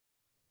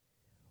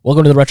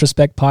Welcome to the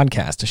Retrospect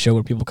Podcast, a show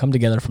where people come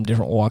together from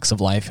different walks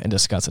of life and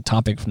discuss a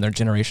topic from their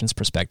generation's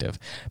perspective.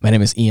 My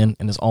name is Ian,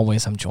 and as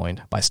always, I'm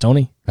joined by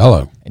Stoney.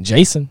 Hello. And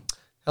Jason.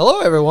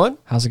 Hello, everyone.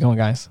 How's it going,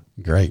 guys?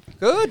 Great.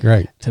 Good.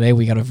 Great. Today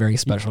we got a very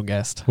special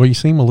guest. Well, you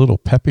seem a little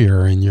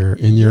peppier in your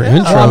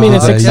intro. I mean,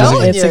 it's today.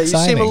 exciting. It's It's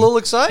exciting. You seem a little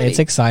excited. It's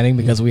exciting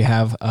because we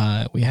have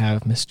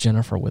Miss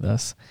Jennifer with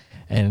us,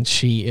 and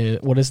she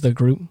is, what is the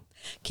group?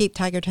 Keep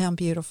Tigertown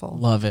Beautiful.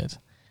 Love it.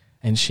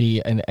 And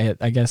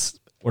I guess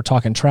we're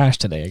talking trash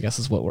today, I guess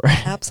is what we're...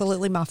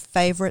 Absolutely my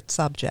favorite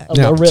subject.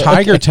 Now, really?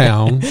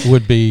 Tigertown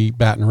would be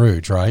Baton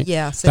Rouge, right?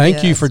 Yes, it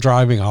Thank you is. for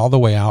driving all the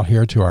way out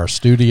here to our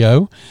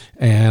studio,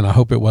 and I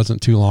hope it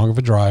wasn't too long of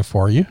a drive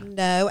for you.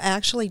 No,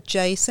 actually,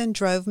 Jason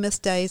drove Miss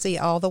Daisy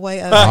all the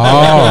way over.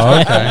 Oh,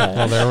 okay.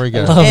 Well, there we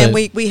go. Love And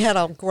it. we had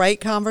a great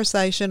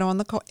conversation on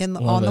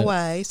the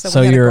way. So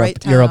So we had you're a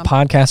great time. you're a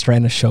podcaster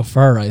and a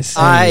chauffeur, I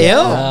see. I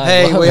am.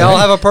 Hey, we all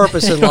have a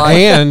purpose in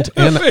life.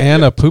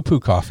 and a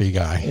poo-poo coffee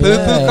guy.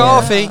 Poo-poo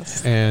coffee.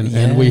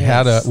 And we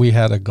had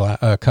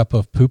a cup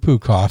of poo-poo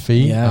coffee.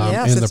 Yeah.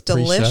 Yes, in the it's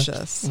pre-set.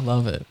 delicious.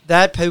 Love it.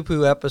 That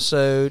poo-poo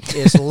episode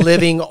is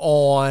living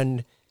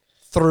on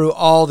through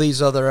all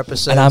these other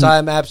episodes. And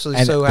I'm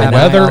absolutely so The happy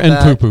weather about and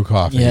that. poo-poo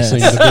coffee Yes.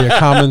 seems to be a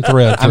common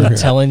thread through I'm here.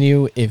 telling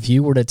you, if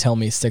you were to tell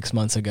me 6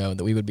 months ago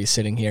that we would be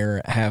sitting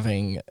here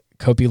having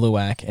Kopi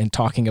Luwak and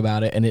talking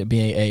about it and it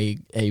being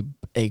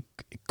a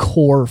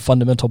core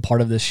fundamental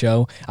part of this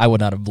show, I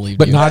would not have believed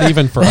But you. not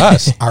even for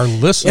us. Our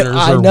listeners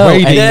I are know,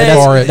 waiting and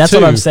for it that's too.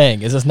 what I'm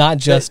saying. Is it's not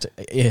just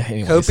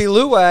anyways. Kopi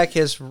Luwak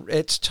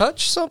it's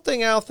touched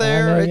something out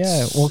there. I know,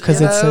 It's, yeah. Well,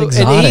 'cause you it's know,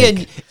 exotic.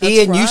 And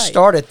Ian, you right.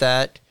 started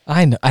that.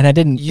 I know, and I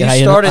didn't. You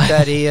I- started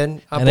that,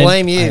 Ian. I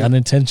blame I you.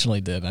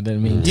 unintentionally did. I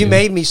didn't mean to. You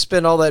made me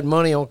spend all that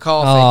money on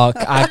coffee.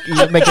 Oh,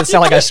 you make it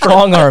sound like I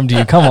strong armed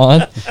you. Come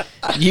on.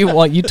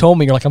 You told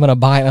me, you're like, I'm going to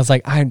buy it. And I was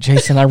like,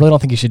 Jason, I really don't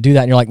think you should do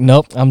that. And you're like,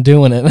 nope, I'm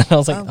doing it. And I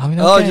was like, I mean,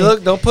 Oh, okay. you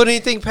look! Don't put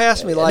anything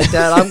past me like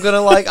that. I'm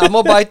gonna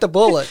bite the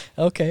bullet.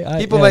 Okay.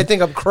 People may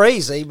think I'm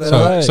crazy,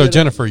 but So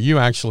Jennifer, you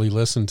actually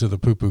listened to the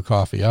poo-poo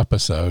coffee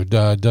episode.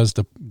 Does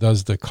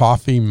the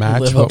coffee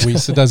match Live what up we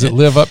said? Does it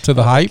live up to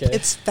the hype? Okay.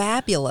 It's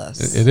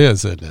fabulous. It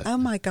is, isn't it? Oh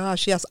my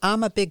gosh, yes.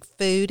 I'm a big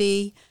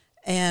foodie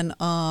and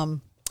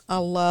I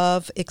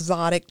love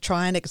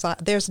trying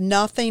exotic. There's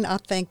nothing I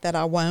think that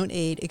I won't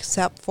eat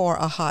except for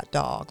a hot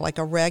dog, like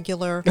a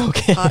regular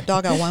hot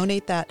dog. I won't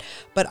eat that,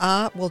 but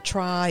I will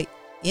try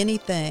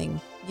anything,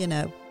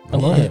 I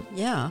love it.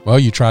 Yeah. Well,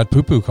 you tried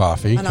poo-poo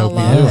coffee. And I Kopi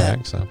love Luwak,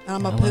 it. so.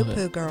 I'm a I love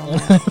poo-poo it. girl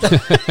now.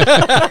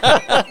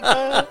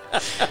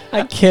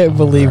 I can't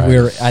believe right.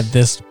 we're at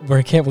this.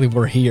 I can't believe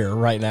we're here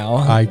right now.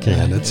 I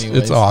can. It's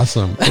Anyways.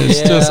 awesome.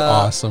 It's just Yeah.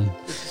 awesome.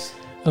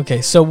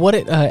 Okay, so what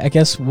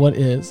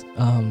is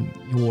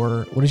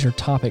your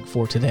topic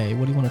for today?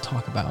 What do you want to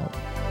talk about?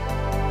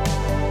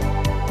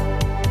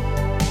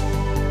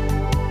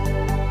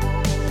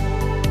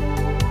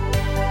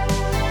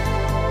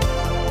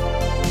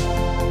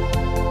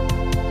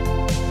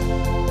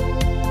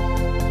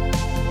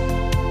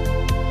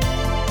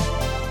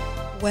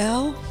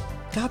 Well,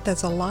 God,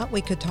 there's a lot we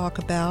could talk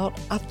about.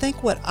 I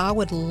think what I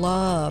would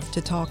love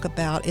to talk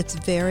about, it's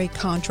very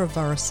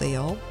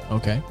controversial.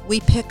 Okay.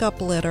 We pick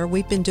up litter.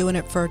 We've been doing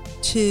it for a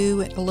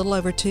little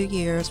over 2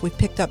 years. We've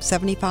picked up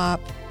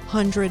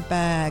 7,500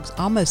 bags,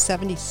 almost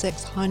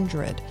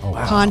 7,600 Oh,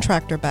 wow.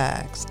 contractor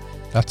bags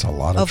That's a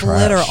lot of of trash.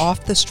 litter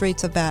off the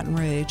streets of Baton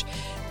Rouge.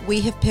 We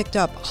have picked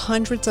up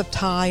hundreds of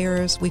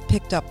tires. We've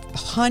picked up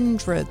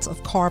hundreds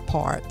of car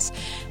parts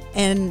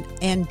and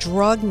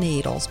drug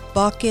needles,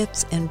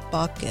 buckets and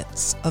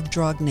buckets of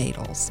drug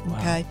needles,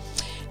 okay?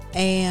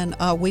 And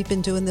we've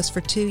been doing this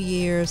for 2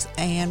 years,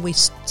 and we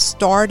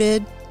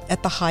started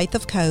at the height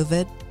of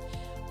COVID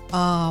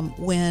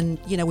when,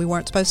 we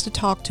weren't supposed to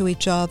talk to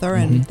each other,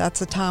 and that's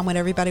the time when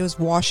everybody was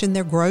washing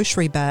their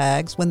grocery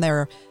bags when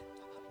their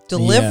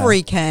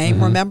delivery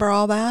came. Remember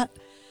all that?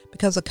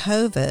 Because of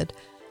COVID.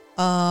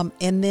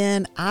 And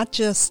then I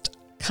just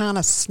kind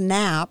of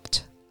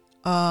snapped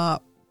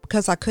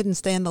because I couldn't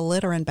stand the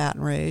litter in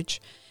Baton Rouge,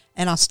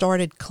 and I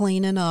started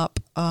cleaning up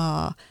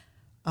an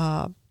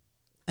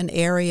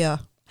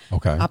area.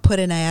 Okay. I put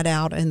an ad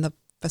out in the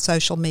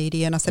social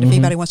media, and I said, if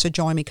anybody wants to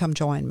join me, come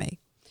join me.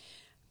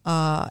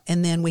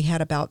 And then we had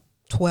about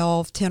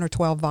 10 or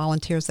 12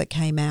 volunteers that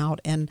came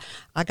out, and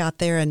I got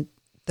there in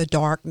the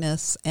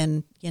darkness,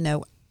 and,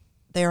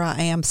 there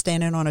I am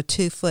standing on a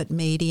 2-foot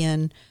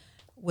median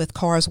with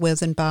cars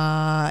whizzing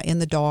by in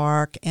the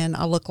dark, and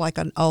I look like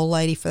an old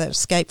lady that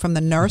escaped from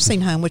the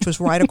nursing home, which was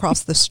right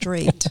across the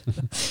street.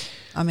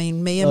 I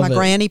mean, me and Love my it.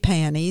 granny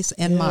panties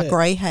and my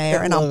gray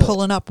hair, and I'm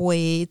pulling up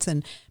weeds,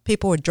 and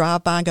people would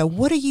drive by and go,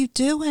 "What are you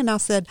doing?" I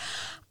said,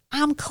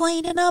 "I'm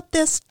cleaning up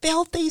this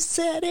filthy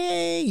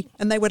city."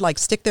 And they would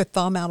stick their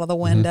thumb out of the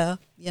window,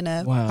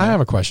 Wow. I have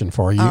a question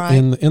for you. All right.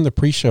 In the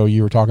pre-show,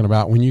 you were talking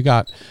about when you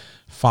got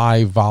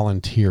 5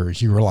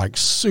 volunteers, you were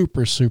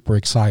super, super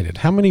excited.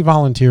 How many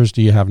volunteers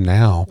do you have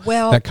now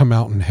Well- that come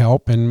out and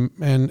help, and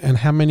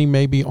how many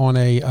maybe on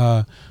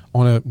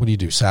on a, what do you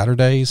do,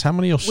 Saturdays? How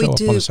many will show We up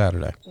do- on a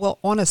Saturday? Well,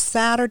 on a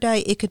Saturday,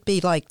 it could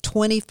be like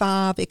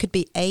 25, it could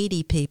be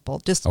 80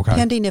 people, just Okay.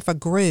 depending if a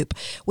group.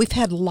 We've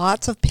had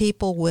lots of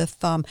people with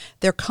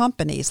their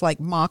companies, like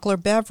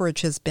Mockler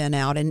Beverage has been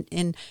out,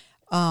 and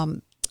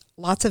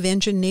lots of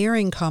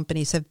engineering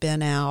companies have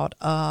been out.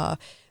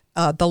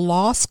 The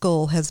law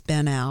school has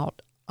been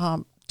out.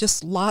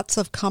 Just lots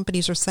of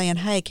companies are saying,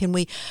 hey,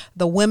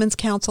 the Women's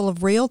Council of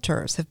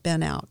Realtors have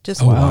been out.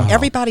 Just wow.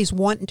 everybody's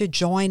wanting to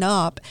join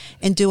up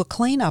and do a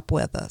cleanup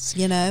with us,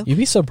 you know? You'd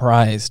be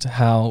surprised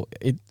how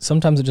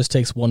sometimes it just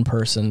takes one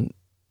person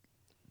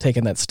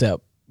taking that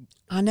step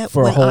I know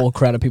for a when whole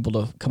crowd of people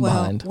to come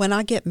well, behind. when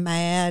I get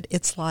mad,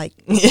 it's like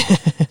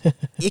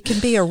it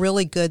can be a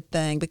really good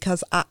thing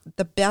because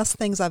the best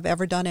things I've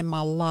ever done in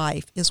my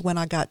life is when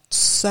I got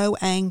so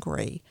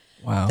angry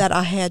Wow. that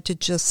I had to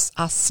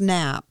I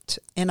snapped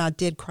and I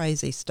did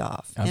crazy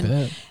stuff. I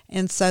bet.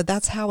 And so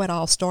that's how it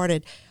all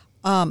started.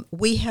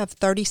 We have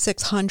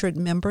 3,600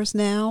 members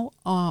now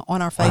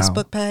on our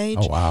Facebook page.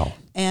 Oh, wow.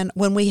 And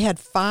when we had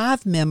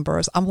 5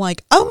 members, I'm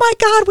like, oh my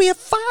God, we have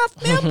 5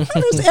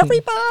 members,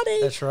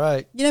 everybody. That's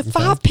right. You know,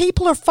 5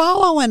 people are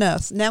following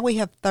us. Now we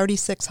have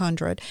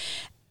 3,600.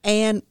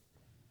 And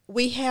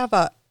we have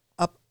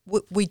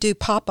we do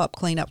pop-up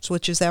cleanups,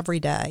 which is every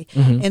day.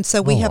 And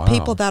so we have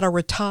people that are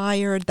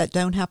retired that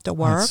don't have to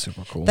work. That's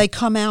super cool. They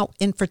come out,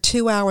 and for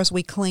 2 hours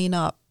we clean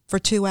up for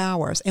 2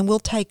 hours. And we'll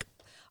take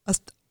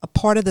a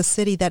part of the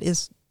city that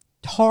is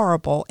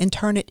horrible and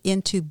turn it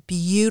into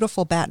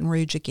beautiful Baton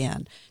Rouge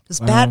again.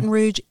 Because Baton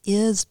Rouge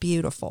is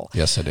beautiful.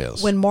 Yes, it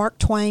is. When Mark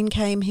Twain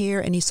came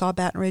here and he saw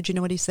Baton Rouge, you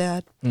know what he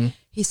said?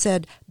 He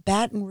said,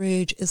 Baton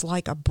Rouge is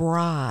like a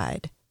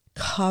bride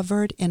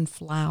covered in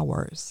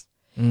flowers.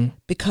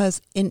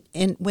 Because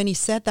when he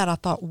said that, I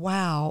thought,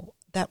 wow,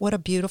 what a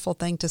beautiful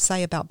thing to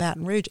say about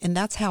Baton Rouge. And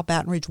that's how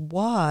Baton Rouge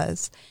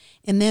was.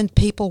 And then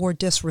people were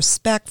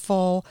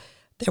disrespectful.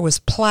 There was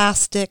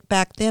plastic.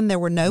 Back then, there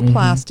were no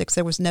plastics.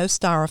 There was no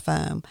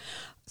styrofoam.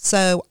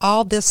 So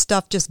all this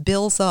stuff just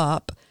builds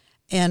up,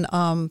 and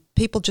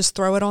people just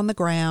throw it on the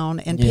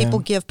ground, and people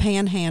give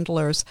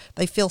panhandlers.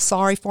 They feel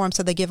sorry for them,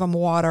 so they give them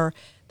water.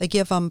 They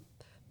give them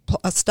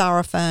a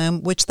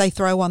styrofoam, which they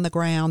throw on the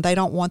ground. They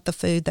don't want the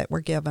food that we're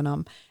giving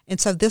them. And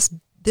so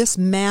this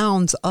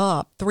mounds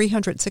up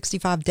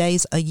 365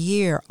 days a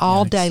year,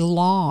 all day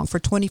long, for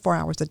 24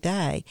 hours a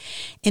day.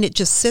 And it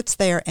just sits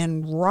there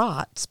and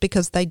rots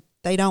because they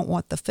don't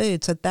want the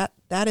food. So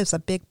that is a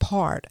big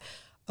part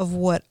of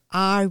what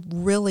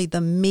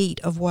the meat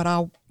of what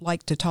I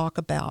like to talk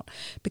about,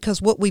 because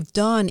what we've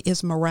done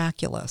is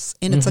miraculous,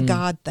 and it's a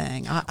God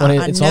thing. I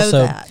know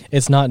that.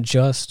 It's not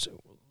just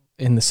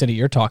in the city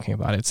you're talking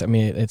about. It's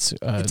everywhere.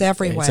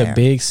 It's a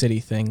big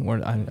city thing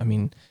where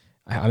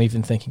I'm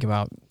even thinking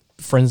about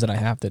friends that I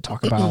have that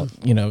talk about,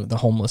 the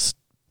homeless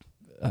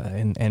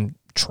and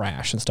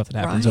trash and stuff that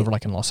happens over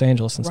like in Los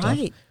Angeles and stuff.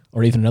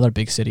 Or even in other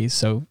big cities.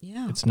 So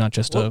it's not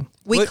just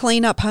we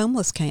clean up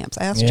homeless camps.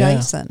 Ask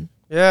Jason.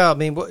 Yeah, I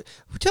mean,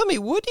 tell me,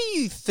 what do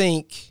you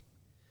think?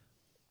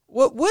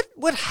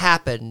 What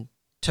happened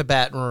to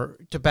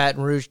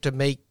Baton Rouge to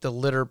make the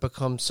litter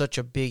become such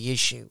a big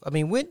issue? I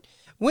mean, when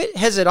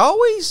has it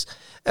always?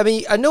 I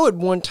mean, I know at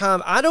one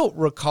time, I don't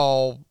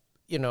recall,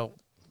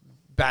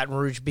 Baton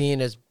Rouge being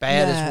as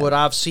bad as what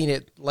I've seen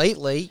it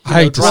lately.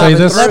 I hate to say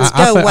this.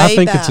 I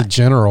think back. It's a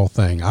general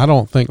thing. I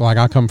don't think, like,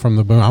 I come from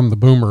I'm the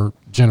boomer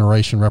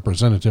generation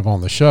representative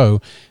on the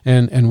show,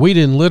 and we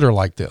didn't litter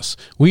like this.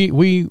 We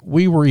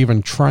were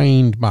even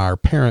trained by our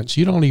parents.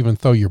 You don't even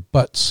throw your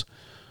butts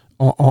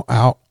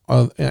out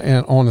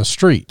on the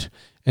street.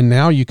 And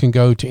now you can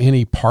go to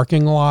any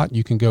parking lot,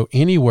 you can go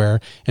anywhere,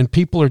 and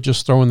people are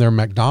just throwing their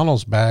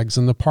McDonald's bags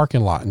in the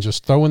parking lot and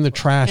just throwing the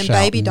trash out.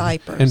 Baby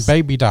diapers. And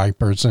baby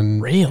diapers and,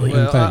 really?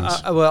 and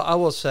things. I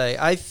will say,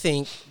 I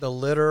think the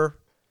litter,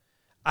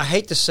 I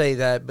hate to say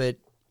that, but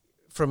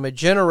from a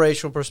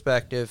generational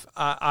perspective,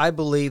 I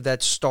believe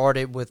that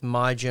started with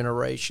my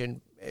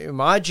generation.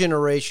 My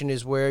generation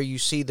is where you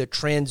see the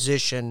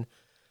transition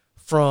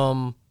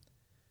from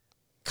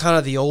kind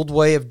of the old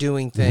way of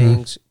doing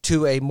things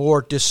to a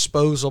more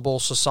disposable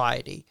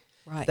society.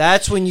 Right.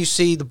 That's when you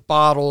see the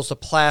bottles, the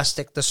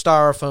plastic, the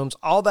styrofoams,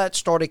 all that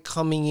started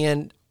coming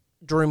in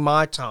during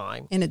my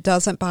time. And it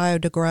doesn't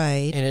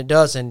biodegrade. And it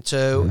doesn't.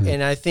 So,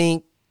 and I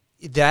think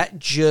that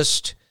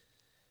just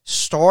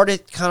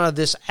started kind of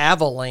this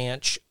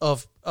avalanche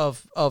of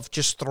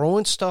just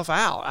throwing stuff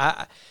out.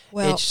 I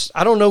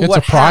don't know what happened.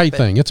 It's a pride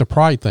thing. It's a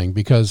pride thing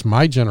because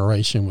my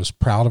generation was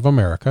proud of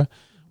America.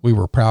 We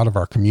were proud of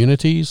our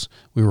communities.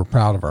 We were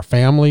proud of our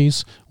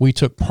families. We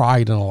took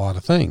pride in a lot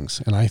of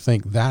things. And I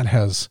think that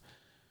has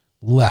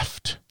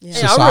left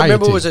society. I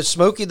remember, was it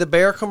Smokey the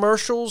Bear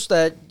commercials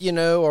that,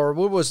 or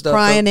what was the...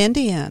 Crying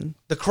Indian.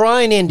 The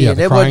Crying Indian.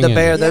 Yeah, it wasn't the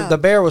bear. Indian. The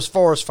bear was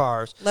Forest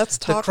Fires. Let's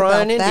talk the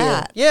Crying about Indian.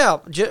 that.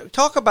 Yeah,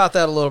 talk about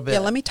that a little bit. Yeah,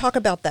 let me talk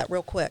about that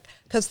real quick.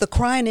 Because the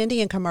Crying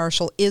Indian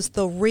commercial is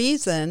the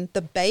reason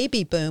the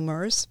baby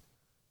boomers,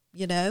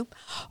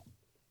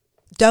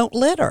 don't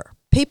litter.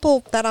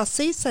 People that I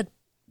see said,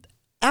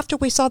 after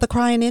we saw the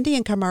Crying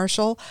Indian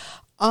commercial,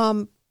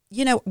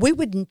 we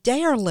wouldn't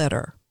dare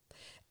litter.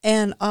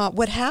 And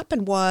what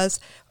happened was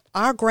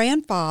our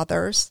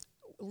grandfathers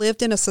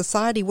lived in a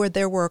society where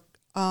there were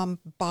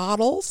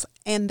bottles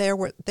and there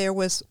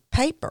was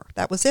paper.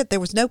 That was it. There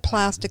was no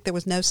plastic. There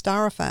was no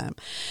styrofoam.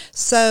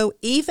 So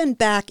even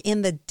back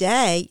in the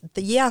day,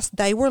 yes,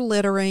 they were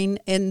littering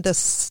in the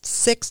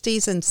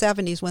 60s and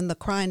 70s when the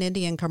Crying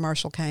Indian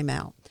commercial came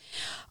out.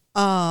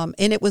 And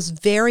it was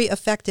very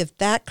effective.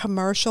 That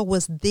commercial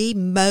was the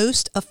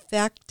most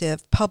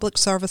effective public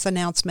service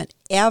announcement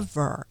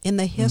ever in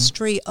the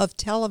history of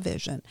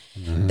television.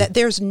 That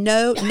there's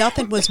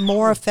nothing was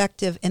more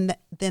effective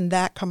than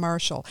that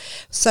commercial.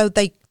 So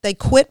they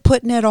quit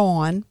putting it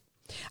on.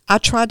 I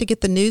tried to get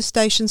the news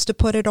stations to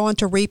put it on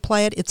to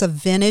replay it. It's a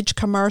vintage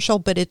commercial,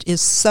 but it is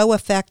so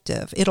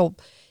effective.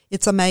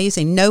 It's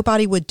amazing.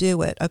 Nobody would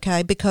do it,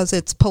 okay, because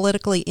it's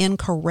politically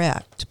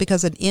incorrect,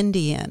 because an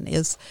Indian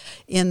is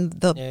in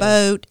the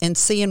boat and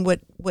seeing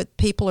what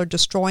people are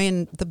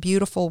destroying the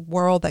beautiful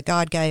world that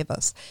God gave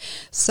us.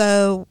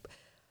 So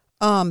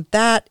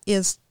that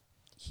is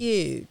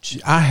huge.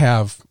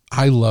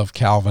 I love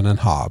Calvin and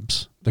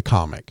Hobbes, the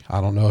comic.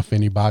 I don't know if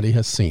anybody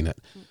has seen it,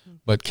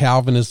 but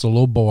Calvin is the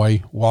little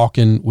boy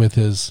walking with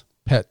his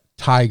pet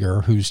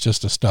tiger, who's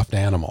just a stuffed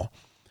animal.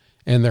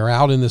 And they're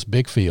out in this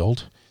big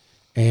field,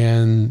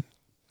 and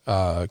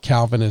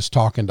Calvin is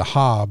talking to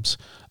Hobbes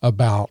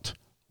about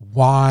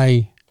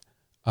why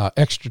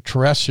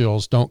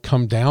extraterrestrials don't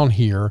come down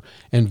here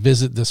and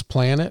visit this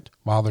planet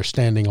while they're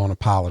standing on a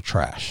pile of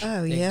trash.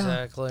 Oh, yeah.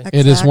 Exactly.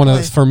 It is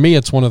for me,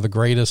 it's one of the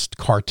greatest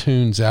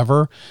cartoons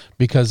ever,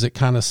 because it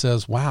kind of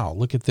says, wow,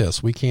 look at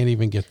this. We can't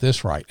even get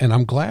this right. And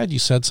I'm glad you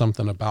said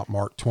something about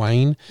Mark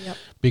Twain,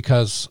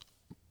 because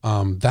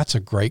that's a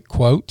great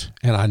quote,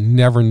 and I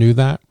never knew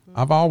that.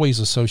 I've always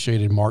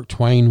associated Mark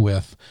Twain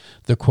with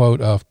the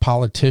quote of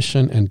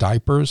politician and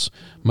diapers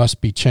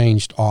must be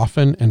changed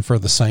often and for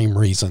the same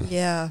reason.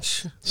 Yeah.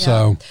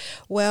 So,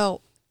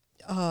 well,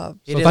 so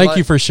thank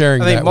you for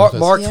sharing that with us.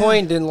 Mark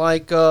Twain didn't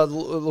like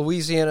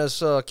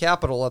Louisiana's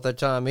capital at the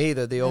time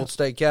either, the old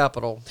state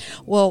capital.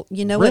 Well,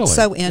 what's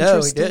so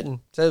interesting? No, he didn't.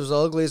 Said it was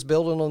the ugliest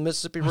building on the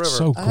Mississippi River. It's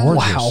so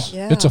gorgeous. Wow.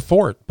 Yeah. It's a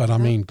fort, but I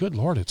mean, good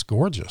Lord, it's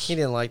gorgeous. He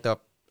didn't like the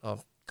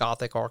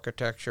Gothic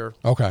architecture.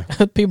 Okay.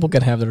 People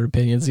can have their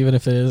opinions, even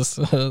if it is.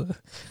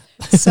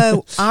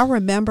 So I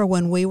remember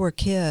when we were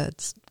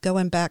kids,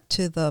 going back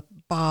to the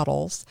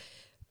bottles,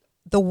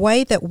 the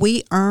way that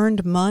we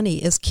earned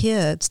money as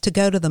kids to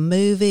go to the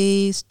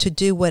movies, to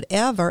do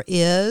whatever,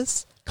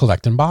 is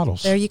collecting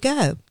bottles. There you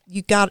go.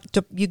 You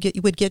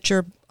would get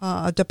your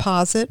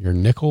deposit, your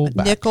nickel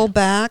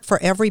back for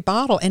every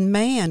bottle. And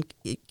man,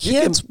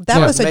 kids, that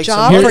was a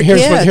job for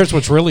kids. kids. Here's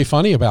what's really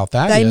funny about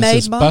that. They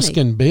made money.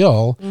 Buskin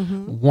Bill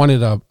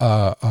wanted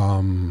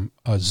a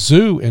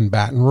zoo in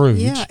Baton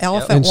Rouge. Yeah,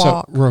 Elephant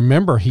Walk. So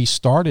remember, he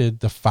started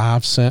the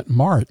 5-cent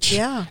march.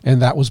 Yeah.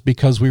 And that was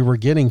because we were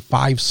getting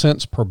 5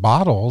 cents per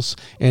bottles,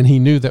 and he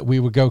knew that we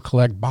would go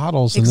collect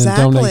bottles and then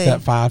donate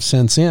that 5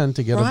 cents in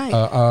to get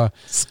a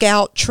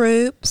scout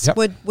troops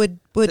would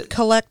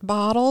collect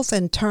bottles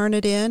and turn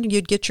it in.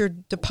 You'd get your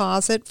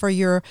deposit for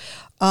your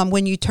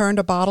when you turned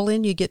a bottle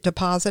in, you get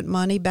deposit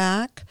money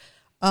back.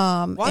 We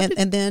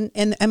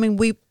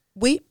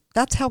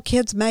that's how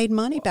kids made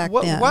money back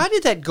then. Why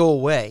did that go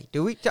away?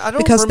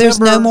 Because there's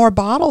no more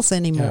bottles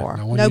anymore.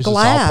 Yeah, no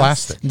glass. All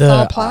plastic. It's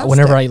all plastic.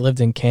 Whenever I lived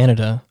in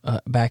Canada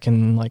back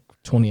in like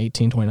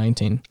 2018,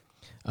 2019,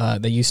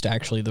 they used to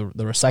actually the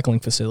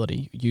recycling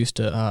facility used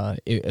to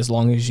as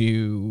long as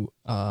you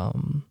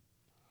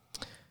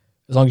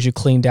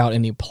cleaned out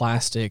any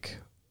plastic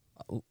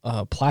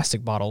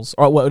bottles,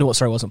 or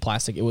sorry, it wasn't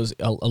plastic. It was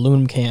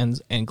aluminum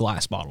cans and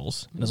glass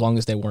bottles. And as long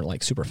as they weren't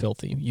like super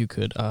filthy, you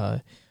could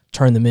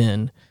turn them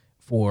in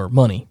for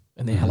money,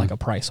 and they had like a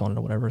price on it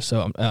or whatever.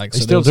 So they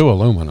still do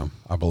aluminum,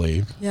 I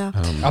believe. Yeah,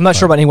 I'm not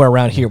sure about anywhere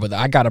around here, but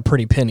I got a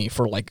pretty penny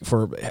for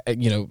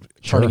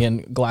turning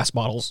in glass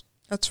bottles.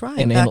 That's right.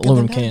 And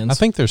aluminum cans. I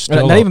think there's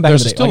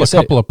still a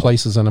couple of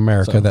places in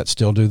America that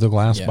still do the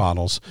glass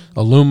bottles.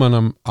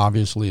 Aluminum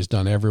obviously is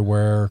done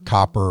everywhere.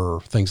 Copper,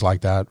 things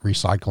like that.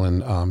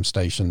 Recycling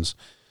stations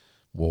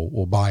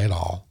will buy it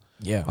all.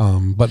 Yeah.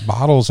 But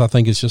bottles, I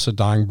think, is just a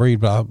dying breed.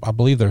 But I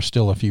believe there's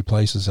still a few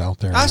places out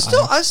there. I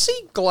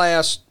see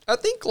glass. I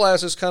think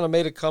glass has kind of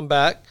made a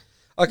comeback.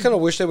 I kind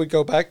of wish they would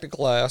go back to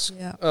glass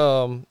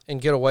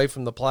and get away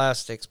from the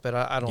plastics, but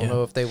I don't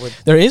know if they would.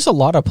 There is a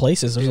lot of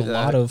places. There's a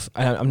lot of.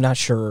 I'm not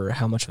sure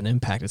how much of an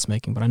impact it's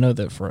making, but I know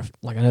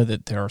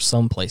that there are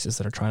some places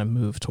that are trying to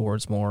move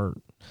towards more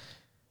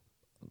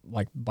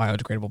like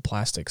biodegradable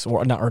plastics,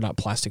 or not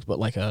plastics, but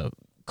like a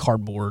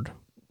cardboard,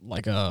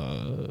 like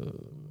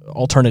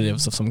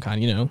alternatives of some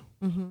kind.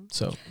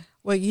 So.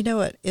 Well,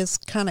 what is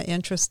kind of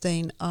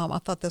interesting. I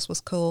thought this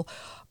was cool.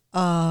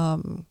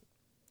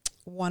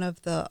 One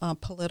of the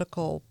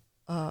political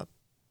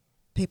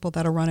people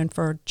that are running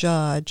for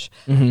judge,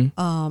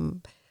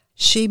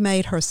 she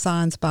made her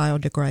signs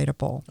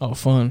biodegradable. Oh,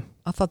 fun.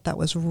 I thought that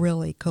was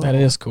really cool. That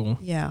is cool.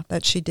 Yeah,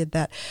 that she did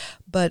that.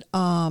 But,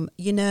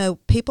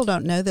 people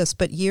don't know this,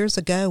 but years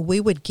ago, we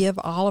would give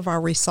all of our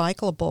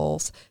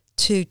recyclables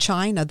to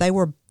China. They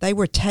were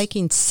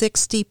taking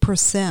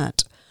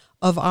 60%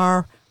 of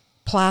our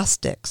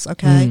plastics,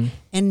 okay?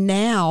 And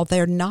now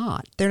they're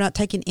not. They're not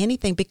taking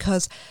anything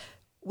because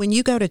when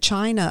you go to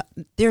China,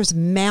 there's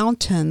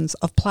mountains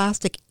of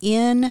plastic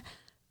in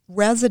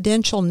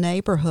residential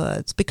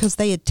neighborhoods because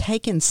they had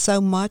taken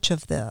so much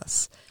of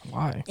this.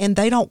 Why? And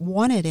they don't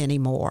want it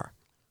anymore.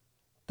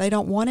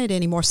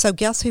 So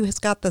guess who has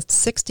got the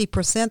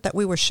 60% that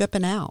we were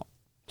shipping out?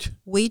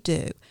 We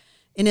do.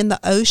 And in the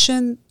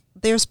ocean,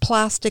 there's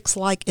plastics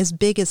like as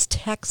big as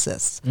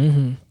Texas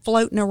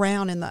floating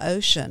around in the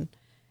ocean.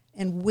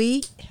 And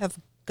we have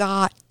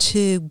got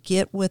to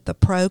get with the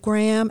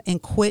program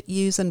and quit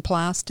using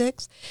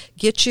plastics.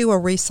 Get you a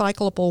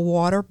recyclable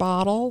water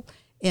bottle.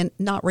 And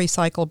not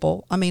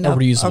recyclable. I mean,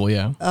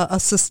 reusable, a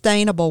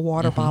sustainable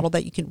water bottle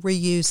that you can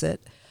reuse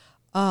it.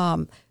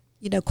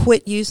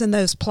 Quit using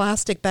those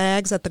plastic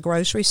bags at the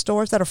grocery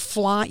stores that are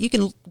flying. You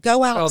can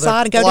go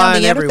outside and go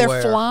down the end.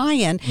 They're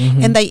flying,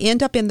 and they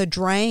end up in the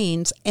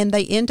drains, and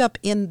they end up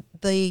in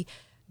the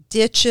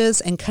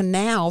ditches and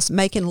canals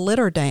making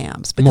litter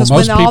dams because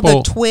when all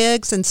the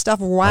twigs and stuff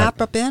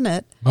wrap up in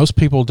it. Most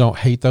people don't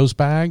hate those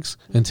bags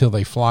until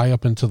they fly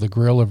up into the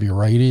grill of your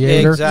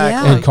radiator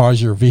and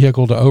cause your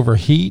vehicle to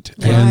overheat,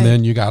 and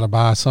then you got to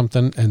buy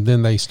something, and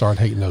then they start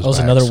hating those bags.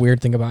 Another weird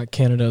thing about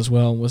Canada as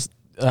well was,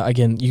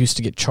 again, you used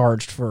to get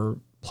charged for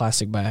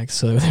plastic bags,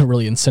 so they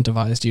really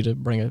incentivized you to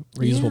bring a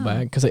reusable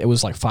bag because it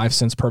was like 5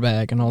 cents per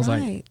bag, and I was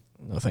like,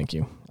 no, thank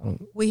you.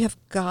 We've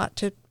got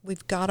to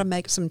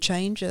make some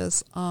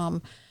changes.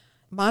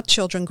 My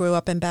children grew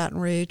up in Baton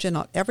Rouge,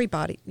 and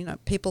everybody,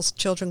 people's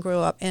children grew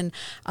up. And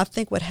I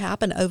think what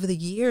happened over the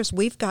years,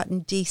 we've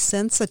gotten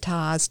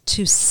desensitized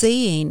to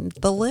seeing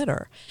the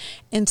litter.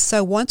 And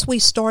so once I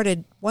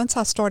started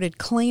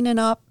cleaning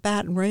up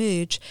Baton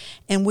Rouge,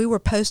 and we were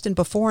posting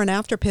before and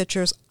after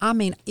pictures, I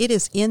mean, it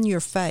is in your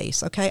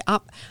face, okay?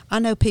 I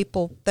know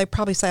people, they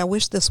probably say, I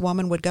wish this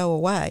woman would go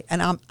away.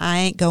 And I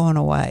ain't going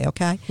away,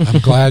 okay? I'm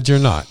glad you're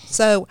not.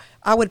 So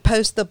I would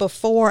post the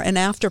before and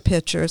after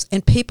pictures,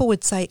 and people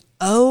would say,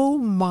 oh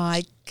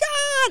my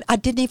God, I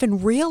didn't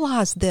even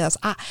realize this.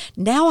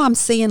 Now I'm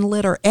seeing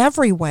litter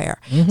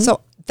everywhere.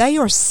 So they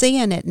are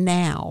seeing it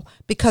now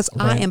because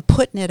I am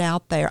putting it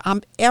out there.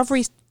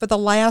 For the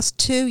last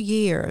 2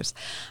 years,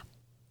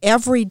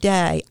 every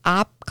day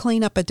I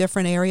clean up a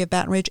different area of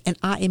Baton Rouge, and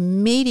I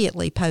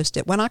immediately post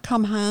it. When I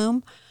come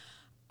home,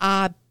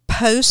 I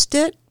post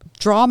it,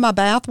 draw my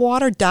bath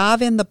water,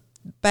 dive in the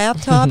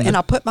bathtub, and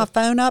I put my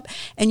phone up,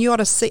 and you ought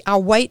to see, I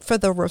wait for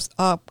the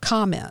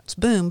comments.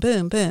 Boom,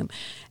 boom, boom.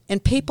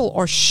 And people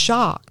are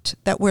shocked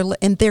that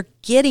and they're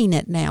getting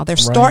it now. They're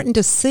starting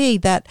to see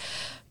that,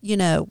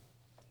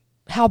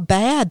 how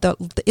bad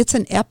it's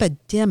an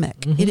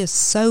epidemic. It is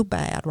so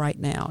bad right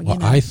now.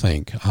 Well, I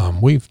think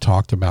we've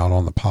talked about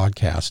on the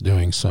podcast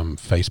doing some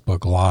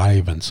Facebook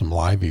Live and some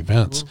live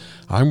events.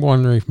 I'm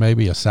wondering if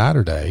maybe a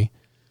Saturday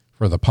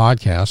for the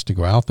podcast to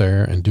go out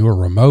there and do a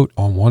remote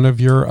on one of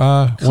your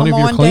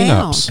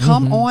cleanups.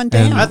 Come on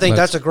down. I think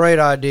that's a great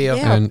idea.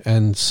 Yeah.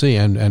 And see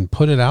and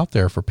put it out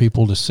there for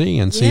people to see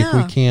and see if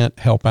we can't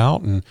help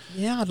out. And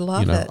I'd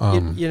love it.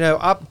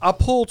 I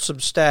pulled some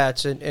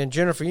stats, and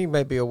Jennifer, you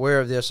may be aware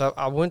of this.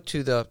 I went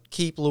to the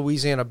Keep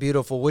Louisiana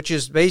Beautiful, which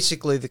is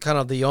basically the kind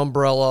of the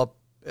umbrella,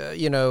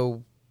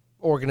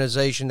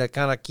 organization that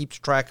kind of keeps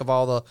track of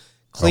all the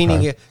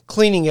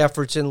cleaning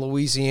efforts in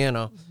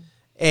Louisiana,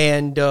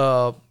 and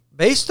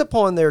based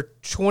upon their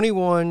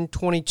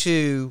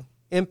 21-22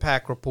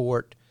 impact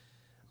report,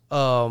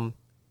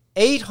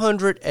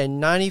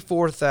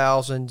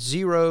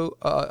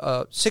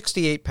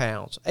 894,068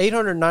 pounds.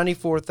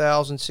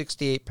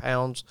 894,068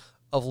 pounds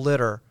of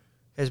litter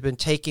has been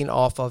taken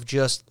off of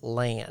just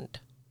land.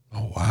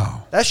 Oh,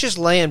 wow. That's just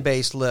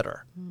land-based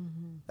litter.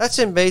 That's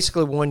in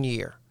basically 1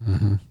 year.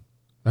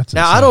 That's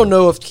now, insane. I don't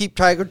know if Keep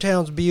Tiger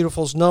Towns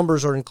Beautiful's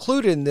numbers are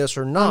included in this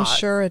or not. I'm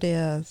sure it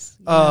is.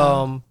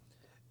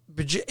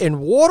 But in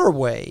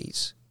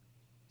waterways,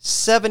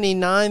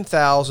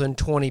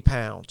 79,020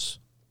 pounds.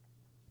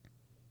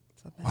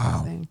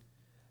 Wow.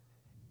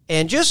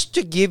 And just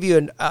to give you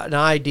an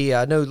idea,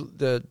 I know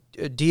the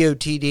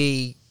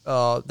DOTD,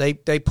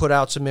 they put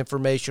out some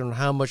information on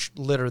how much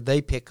litter they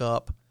pick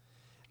up.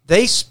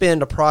 They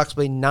spend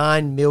approximately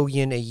 $9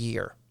 million a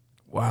year.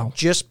 Wow.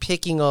 Just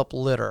picking up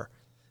litter,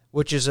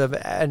 which is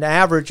an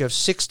average of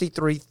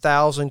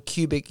 63,000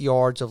 cubic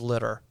yards of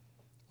litter.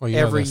 Well,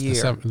 every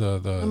year.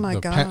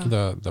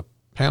 The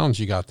pounds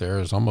you got there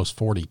is almost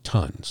 40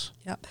 tons.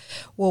 Yep.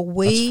 Well,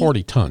 that's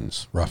 40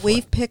 tons, roughly.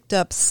 We've picked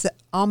up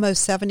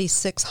almost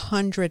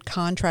 7,600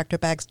 contractor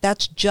bags.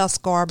 That's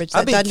just garbage.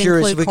 I'd be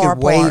curious if we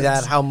could weigh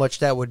that, how much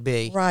that would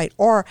be. Right.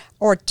 Or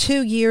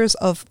 2 years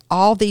of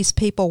all these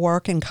people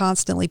working,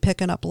 constantly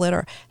picking up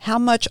litter. How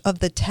much of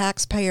the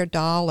taxpayer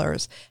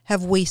dollars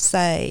have we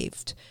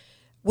saved?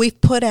 we've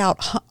put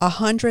out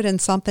 100 and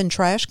something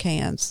trash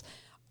cans.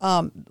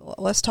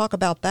 Let's talk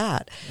about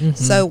that. Mm-hmm.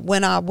 So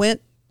when I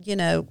went,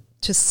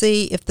 to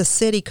see if the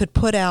city could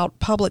put out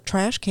public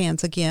trash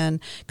cans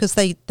again, because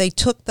they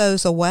took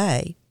those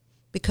away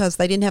because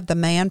they didn't have the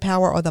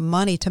manpower or the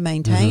money to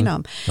maintain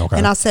them. Okay.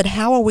 And I said,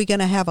 how are we going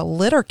to have a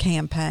litter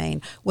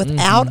campaign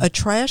without a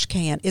trash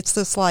can? It's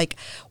just like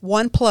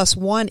 1 +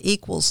 1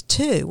 =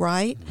 2,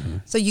 right? Mm-hmm.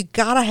 So you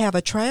got to have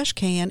a trash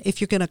can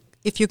if you're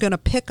going to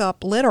pick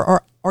up litter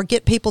or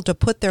get people to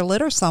put their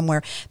litter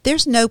somewhere.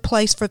 There's no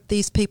place for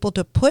these people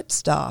to put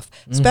stuff,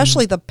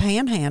 especially the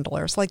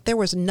panhandlers. Like, there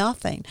was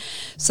nothing.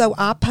 So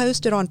I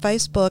posted on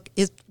Facebook,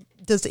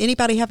 does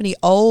anybody have any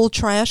old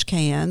trash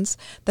cans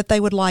that they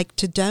would like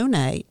to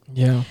donate?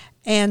 Yeah.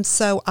 And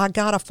so I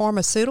got a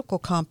pharmaceutical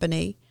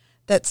company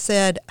that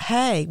said,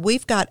 hey,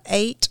 we've got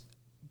 8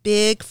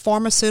 big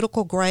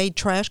pharmaceutical grade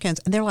trash cans,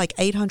 and they're like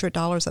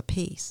 $800 a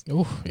piece.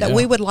 Ooh, that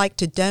we would like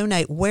to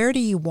donate. Where do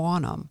you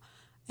want them?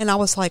 And I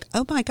was like,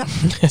 oh my God.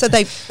 So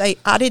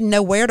I didn't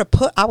know where to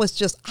put. I was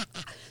just,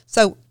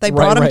 so they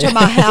brought them to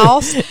my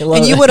house,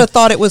 and you would have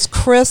thought it was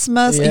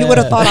Christmas. Yeah. You would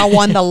have thought I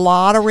won the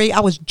lottery. I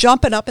was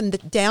jumping up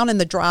and down in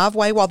the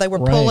driveway while they were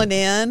pulling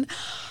in,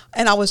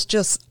 and I was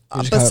just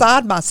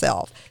beside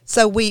myself.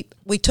 So we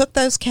took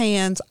those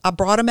cans. I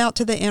brought them out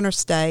to the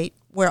interstate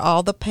where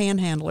all the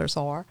panhandlers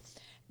are,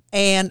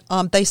 and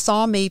they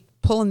saw me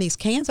pulling these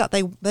cans out.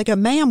 They go,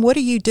 ma'am, what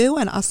are you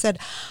doing? I said,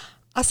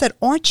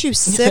 aren't you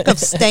sick of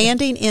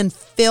standing in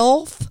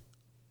filth?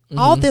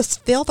 All this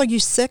filth, are you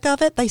sick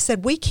of it? They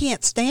said, we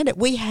can't stand it.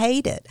 We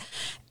hate it.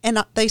 And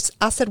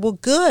I said, well,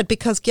 good,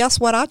 because guess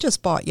what I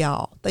just bought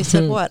y'all? They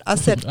said, what? I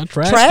said,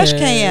 trash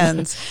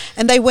cans.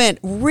 And they went,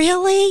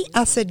 really?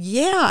 I said,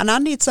 yeah, and I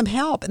need some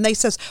help. And they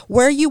says,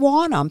 where you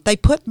want them? They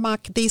put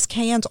these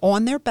cans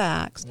on their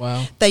backs.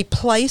 Wow. They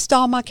placed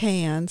all my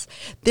cans.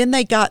 Then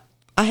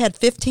I had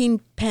 15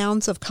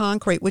 pounds of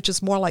concrete, which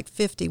is more like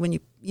 50 when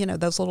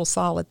those little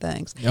solid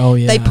things. Oh,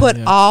 yeah. They put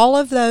all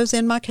of those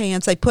in my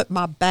cans. They put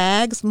my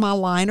bags, my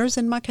liners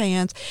in my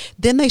cans.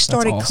 Then they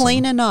started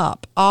cleaning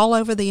up all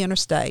over the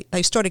interstate.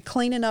 They started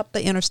cleaning up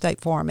the interstate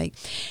for me.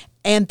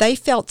 And they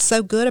felt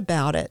so good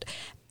about it.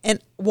 And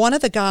one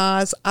of the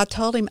guys, I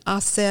told him, I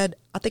said,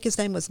 I think his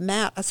name was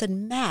Matt. I said,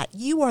 Matt,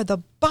 you are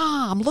the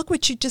bomb. Look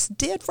what you just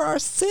did for our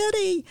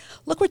city.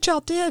 Look what y'all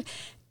did.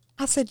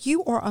 I said,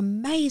 you are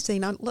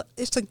amazing.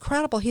 It's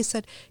incredible. He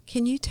said,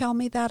 can you tell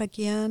me that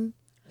again?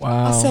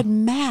 Wow. I said,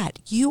 Matt,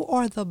 you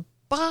are the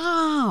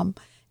bomb.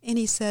 And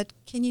he said,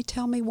 can you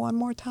tell me one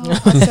more time?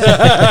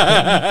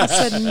 I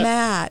said,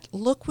 Matt,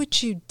 look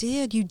what you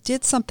did. You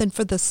did something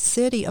for the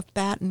city of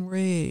Baton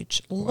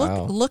Rouge.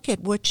 Look at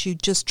what you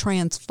just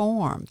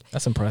transformed.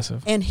 That's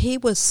impressive. And he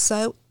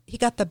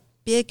got the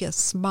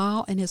biggest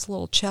smile and his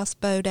little chest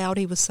bowed out.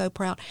 He was so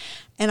proud.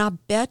 And I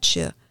bet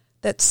you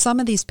that some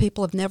of these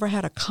people have never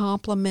had a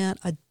compliment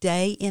a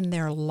day in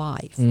their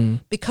life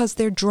because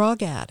they're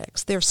drug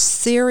addicts. They're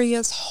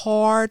serious,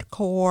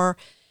 hardcore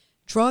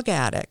drug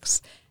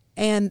addicts.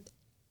 And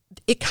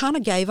it kind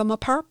of gave them a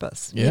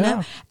purpose,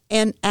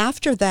 And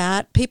after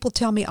that, people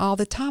tell me all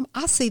the time,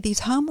 I see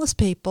these homeless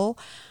people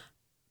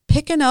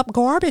picking up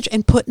garbage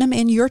and putting them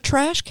in your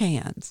trash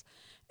cans.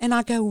 And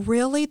I go,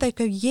 really? They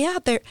go, yeah.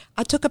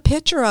 I took a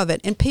picture of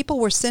it, and people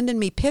were sending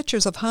me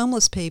pictures of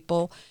homeless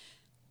people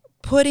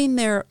putting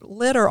their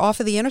litter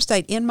off of the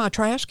interstate in my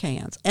trash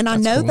cans. And I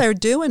know they're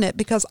doing it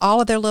because all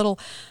of their little,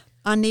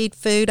 I need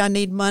food, I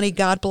need money,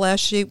 God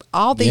bless you,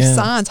 all these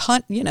signs,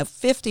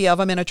 50 of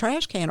them in a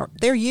trash can, or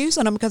they're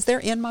using them because they're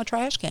in my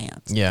trash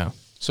cans. Yeah.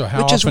 So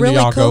how often do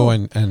y'all go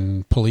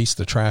and police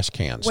the trash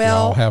cans? Do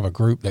y'all have a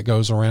group that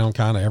goes around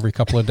kind of every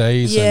couple of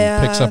days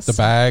and picks up the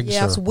bags?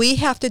 Yes, we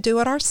have to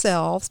do it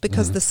ourselves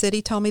because the city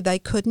told me they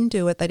couldn't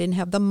do it. They didn't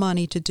have the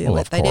money to do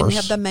it. They didn't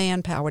have the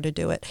manpower to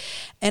do it.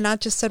 And I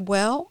just said,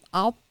 well,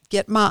 I'll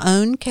get my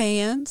own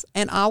cans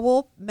and I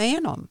will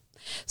man them.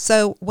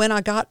 So when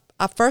I got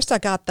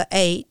the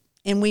 8,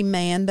 and we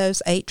manned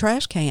those 8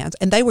 trash cans,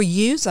 and they were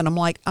using them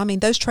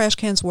those trash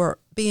cans were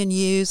being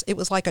used. It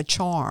was like a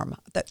charm,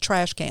 that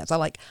trash cans.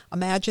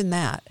 Imagine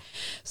that.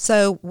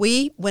 So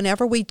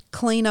whenever we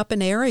clean up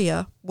an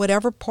area,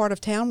 whatever part of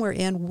town we're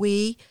in,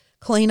 we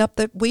clean up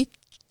we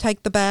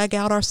take the bag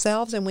out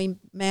ourselves and we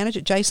manage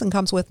it. Jason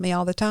comes with me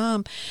all the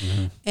time.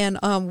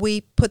 And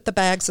we put the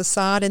bags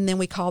aside, and then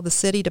we call the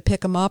city to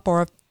pick them up,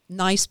 or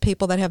nice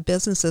people that have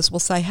businesses will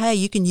say, hey,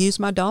 you can use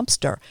my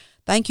dumpster.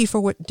 Thank you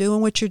for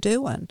doing what you're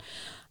doing.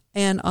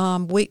 And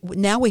we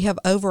have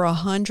over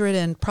 100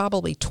 and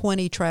probably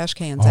 20 trash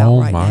cans out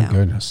right now. Oh, my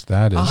goodness.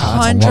 That is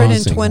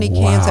 120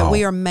 cans that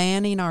we are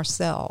manning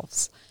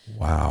ourselves.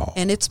 Wow.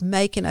 And it's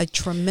making a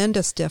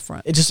tremendous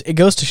difference. It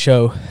goes to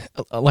show,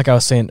 like I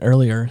was saying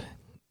earlier,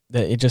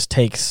 that it just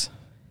takes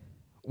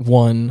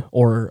one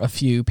or a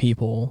few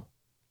people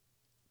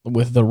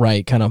with the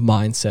right kind of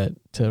mindset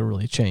to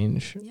really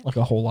change like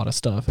a whole lot of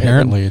stuff.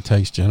 Apparently, it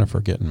takes Jennifer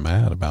getting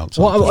mad about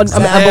something. Well, but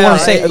what I'm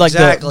saying, like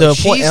the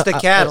point, she's the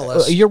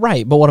catalyst. You're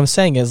right, but what I'm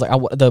saying is, like,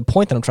 the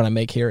point that I'm trying to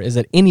make here is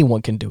that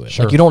anyone can do it.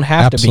 Sure. Like, you don't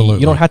have Absolutely. to be,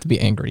 you don't have to be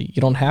angry.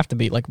 You don't have to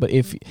be like, but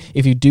if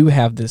you do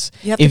have this,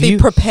 you have to be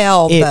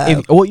propelled.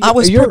 I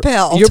was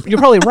propelled. You're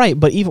probably right,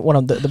 but even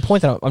when the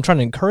point that I'm trying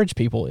to encourage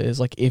people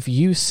is, like, if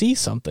you see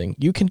something,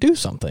 you can do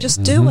something.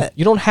 Just do it.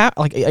 You don't have,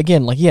 like,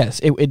 again, like, yes,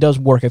 it does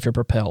work if you're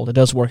propelled. It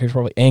does work if you're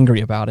probably angry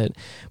about it.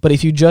 But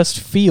if you just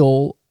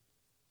feel,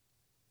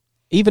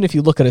 even if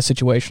you look at a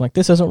situation like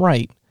this isn't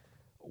right,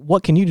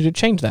 what can you do to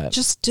change that?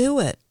 Just do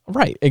it.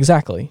 Right,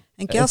 exactly.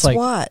 And guess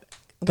what?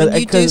 When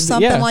you do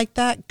something like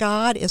that,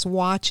 God is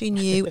watching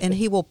you, and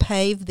He will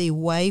pave the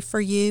way for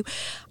you.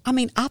 I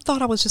mean, I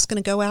thought I was just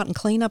going to go out and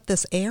clean up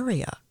this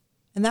area,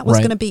 and that was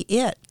going to be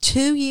it.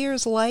 2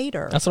 years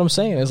later. That's what I'm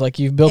saying. It's like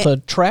you've built a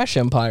trash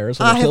empire. Is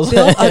what I it feels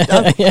have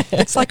built like.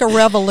 it's like a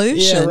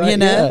revolution, you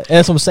know? Yeah. And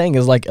that's what I'm saying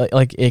is, like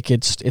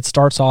it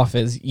starts off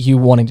as you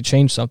wanting to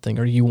change something,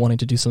 or you wanting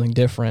to do something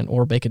different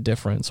or make a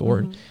difference,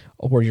 or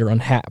you're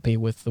unhappy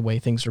with the way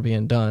things are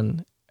being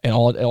done. And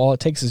all it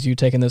takes is you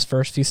taking those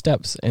first few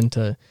steps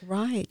into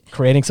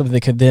creating something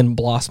that could then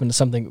blossom into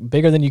something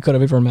bigger than you could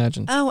have ever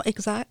imagined. Oh,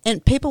 exactly.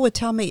 And people would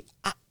tell me,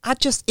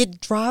 it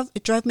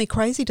drove me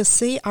crazy to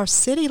see our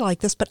city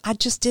like this, but I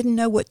just didn't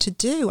know what to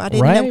do. I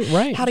didn't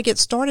know how to get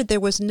started. There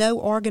was no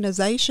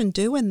organization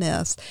doing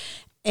this,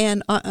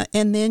 and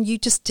then you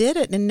just did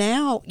it, and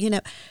now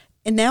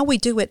we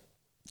do it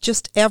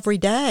just every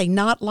day,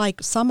 not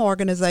like some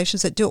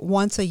organizations that do it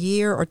once a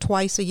year or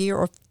twice a year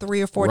or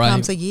 3 or 4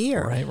 times a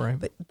year. Right.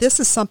 But this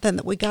is something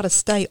that we got to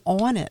stay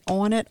on it.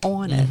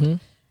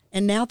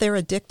 And now they're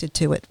addicted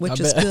to it, which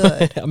is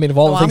good. I mean, of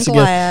all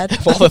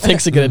the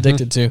things to get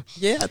addicted to,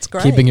 yeah, it's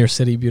great. Keeping your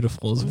city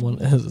beautiful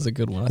is a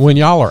good one. When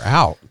y'all are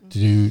out,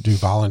 do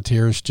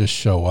volunteers just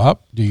show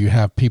up? Do you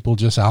have people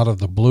just out of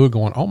the blue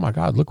going, "Oh my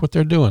God, look what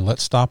they're doing.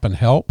 Let's stop and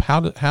help"?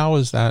 How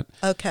is that?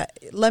 Okay,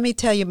 let me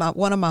tell you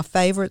one of my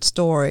favorite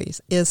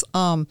stories is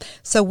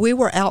so we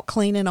were out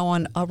cleaning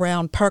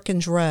around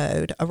Perkins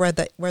Road, where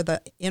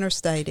the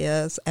interstate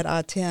is at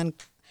I-10.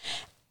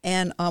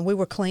 And we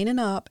were cleaning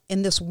up,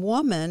 and this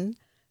woman,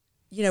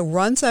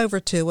 runs over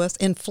to us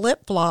in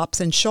flip-flops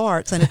and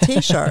shorts and a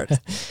T-shirt,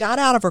 got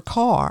out of her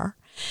car,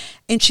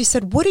 and she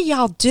said, "What are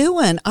y'all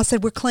doing?" I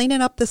said, "We're cleaning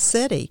up the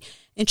city."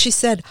 And she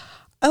said,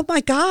 "Oh,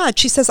 my God."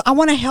 She says, "I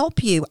want to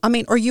help you. I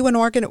mean, are you an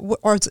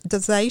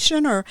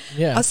organization?" Or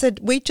yeah. I said,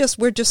 we're just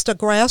a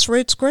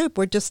grassroots group.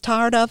 We're just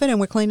tired of it, and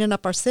we're cleaning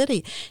up our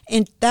city.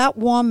 And that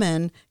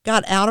woman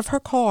got out of her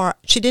car.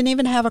 She didn't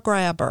even have a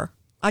grabber.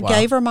 I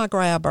gave her my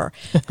grabber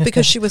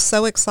because she was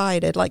so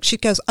excited. Like, she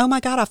goes, "Oh, my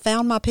God, I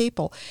found my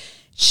people."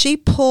 She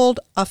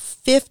pulled a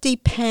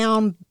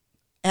 50-pound,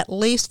 at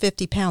least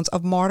 50 pounds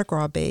of Mardi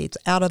Gras beads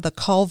out of the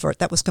culvert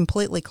that was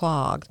completely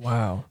clogged.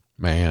 Wow.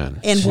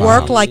 Man. And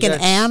worked like an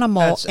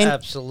animal. That's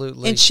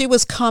absolutely. And she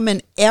was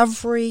coming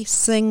every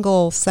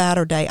single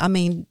Saturday. I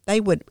mean,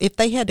 they would, if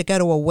they had to go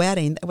to a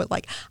wedding, they would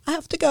like, "I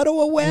have to go to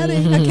a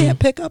wedding. I can't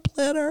pick up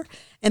litter."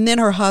 And then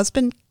her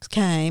husband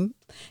came.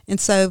 And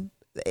so,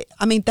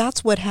 I mean,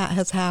 that's what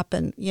has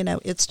happened.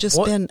 It's just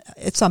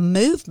it's a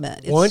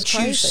movement. It's once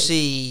crazy. You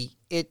see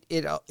it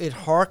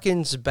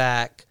harkens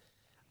back.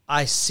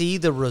 I see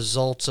the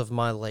results of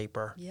my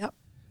labor. Yep.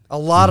 A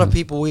lot of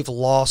people, we've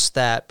lost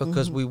that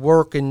because we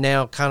work in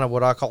now kind of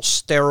what I call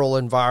sterile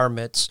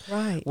environments,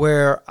 right?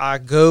 Where I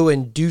go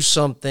and do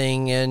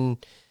something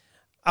and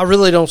I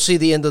really don't see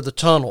the end of the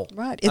tunnel.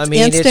 Right. It's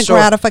instant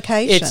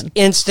gratification. It's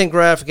instant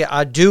gratification.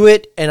 I do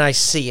it and I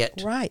see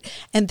it. Right.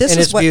 And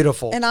it's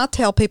beautiful. And I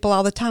tell people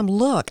all the time,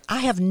 look, I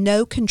have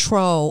no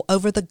control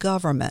over the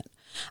government.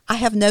 I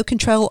have no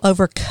control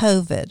over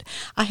COVID.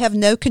 I have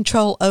no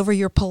control over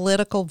your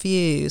political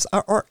views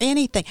or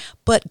anything.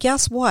 But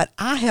guess what?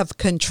 I have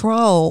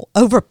control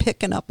over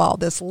picking up all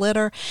this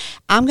litter.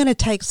 I'm going to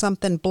take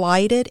something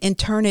blighted and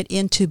turn it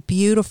into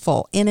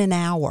beautiful in an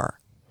hour.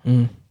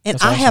 And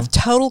I have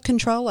total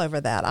control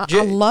over that.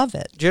 I love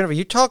it. Jennifer,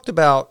 you talked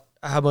about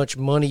how much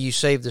money you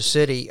save the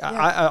city. Yeah.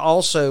 I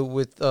also,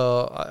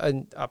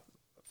 I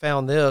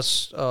found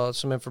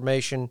some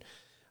information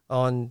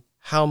on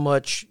how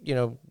much,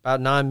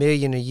 about $9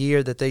 million a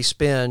year that they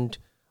spend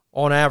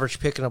on average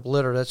picking up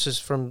litter. That's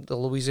just from the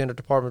Louisiana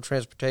Department of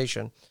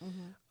Transportation.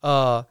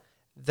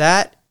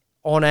 That,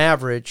 on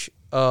average,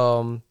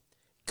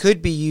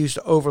 could be used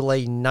to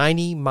overlay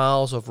 90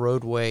 miles of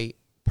roadway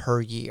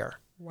per year.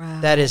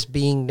 Wow. That is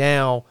being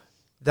now,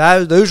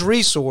 those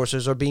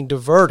resources are being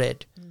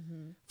diverted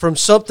from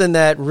something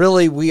that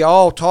really we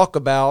all talk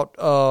about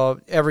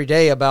every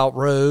day about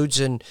roads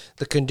and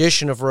the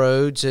condition of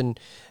roads and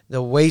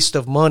the waste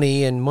of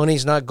money, and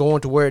money's not going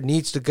to where it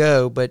needs to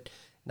go. But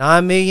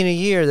 $9 million a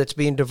year that's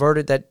being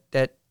diverted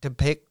to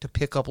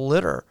pick up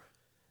litter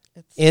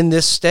in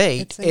this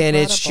state, and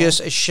it's just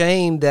a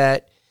shame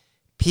that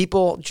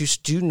people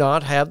just do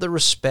not have the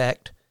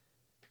respect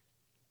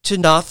to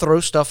not throw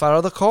stuff out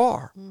of the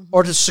car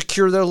or to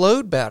secure their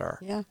load better.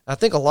 Yeah. I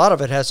think a lot of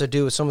it has to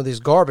do with some of these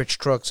garbage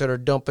trucks that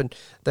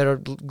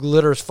are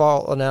litter's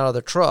falling out of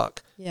the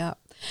truck. Yeah.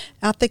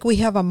 I think we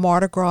have a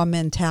Mardi Gras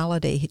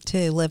mentality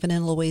too, living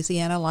in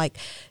Louisiana. Like,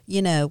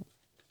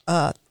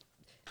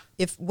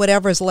 if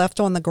whatever is left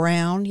on the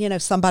ground,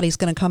 somebody's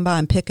going to come by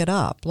and pick it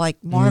up,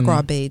 like Mardi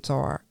Gras beads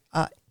are,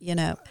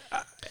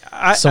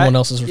 Someone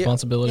else's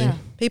responsibility. Yeah.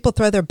 People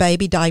throw their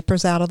baby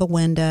diapers out of the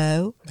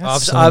window.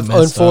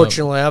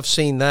 Unfortunately, I've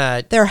seen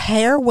that. Their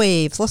hair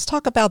weaves. Let's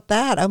talk about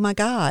that. Oh my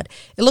God.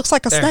 It looks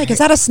like a snake. Is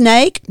that a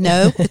snake?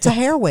 No, it's a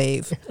hair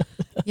weave.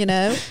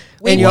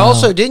 And you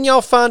also, didn't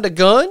y'all find a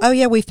gun? Oh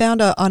yeah, we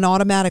found an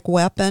automatic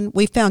weapon.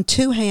 We found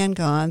 2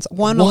 handguns.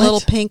 One, a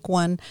little pink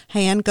one,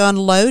 handgun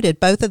loaded.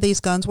 Both of these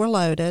guns were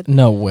loaded.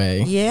 No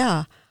way.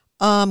 Yeah.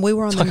 We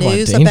were on the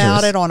news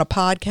about it, on a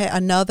podcast,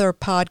 another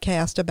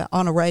podcast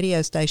on a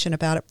radio station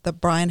about it. The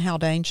Brian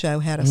Haldane show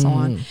had us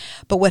on.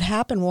 But what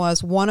happened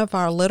was one of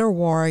our litter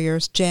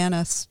warriors,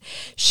 Janice,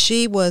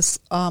 she was,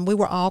 we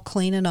were all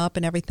cleaning up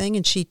and everything,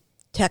 and she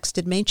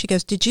texted me and she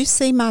goes, "Did you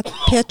see my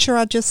picture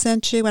I just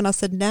sent you?" And I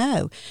said,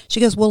 "No." She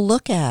goes, "Well,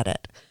 look at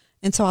it."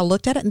 And so I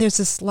looked at it, and there's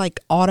this like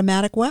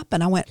automatic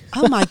weapon. I went,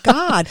 "Oh my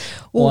God!"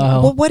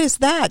 Well, what is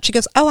that? She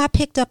goes, "Oh, I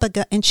picked up a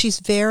gun." And she's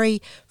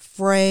very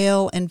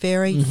frail and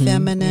very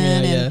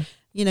feminine,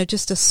 and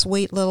just a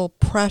sweet little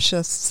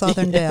precious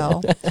Southern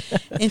belle.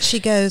 And she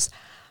goes,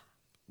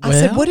 I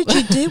said, "What did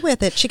you do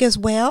with it?" She goes,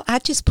 "Well, I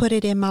just put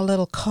it in my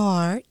little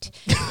cart,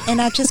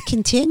 and I just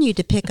continued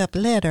to pick up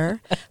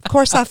litter. Of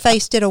course, I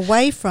faced it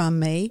away from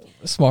me."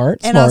 Smart.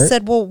 I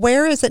said, "Well,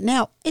 where is it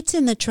now?" "It's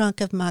in the trunk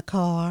of my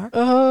car."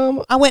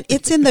 I went,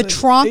 "It's in the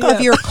trunk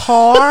of your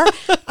car?"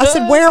 I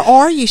said, "Where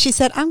are you?" She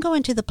said, "I'm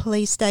going to the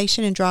police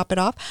station and drop it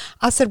off."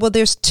 I said, "Well,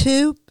 there's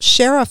 2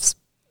 sheriff's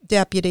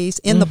deputies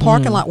in the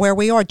parking lot where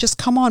we are. Just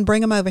come on,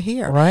 bring them over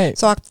here." Right.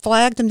 So I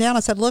flagged them down. I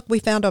said, "Look, we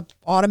found an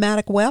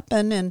automatic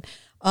weapon, and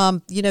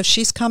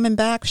she's coming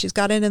back. She's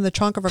got it in the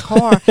trunk of her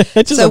car."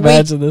 Just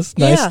imagine this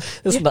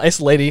nice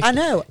lady. I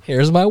know.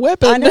 "Here's my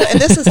weapon." I know. And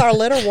this is our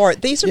litter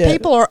ward. These are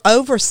people are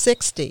over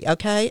 60,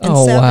 okay, and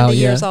 70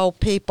 years old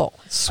people.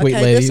 Sweet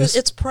okay? ladies.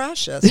 It's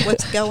precious.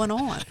 What's going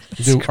on?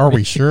 Are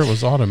we sure it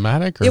was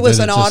automatic? Or it was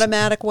an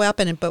automatic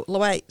weapon. But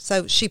wait,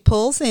 so she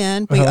pulls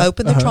in. We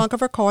open the trunk of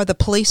her car. The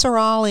police are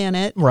all in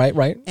it.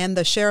 Right. And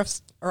the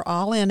sheriffs are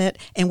all in it.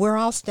 And we're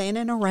all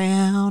standing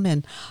around,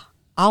 and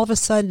all of a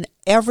sudden,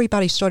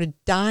 everybody started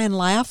dying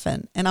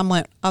laughing. And I'm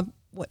like,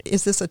 what,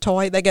 is this a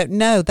toy? They go,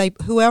 "No,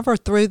 whoever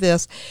threw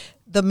this,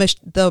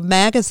 the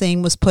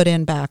magazine was put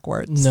in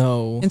backwards."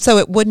 No. And so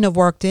it wouldn't have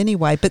worked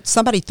anyway. But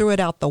somebody threw it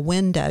out the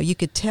window. You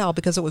could tell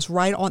because it was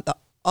right on the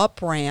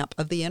up ramp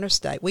of the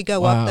interstate. We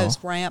go up those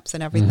ramps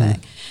and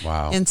everything.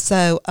 Wow. And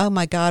so, oh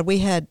my God,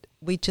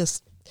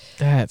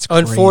 that's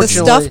crazy.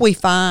 Unfortunately, the stuff we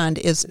find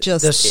is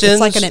just, it's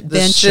like an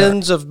adventure. The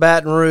sins of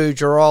Baton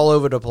Rouge are all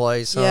over the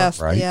place. Huh?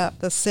 Yes, right? Yeah.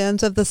 The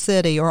sins of the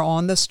city are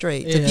on the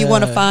streets. If you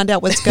want to find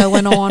out what's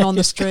going on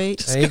the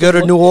streets. And you go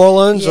to New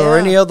Orleans or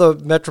any other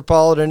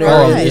metropolitan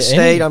area of the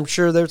state, I'm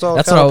sure there's all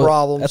kinds of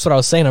problems. That's what I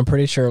was saying. I'm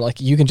pretty sure like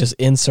you can just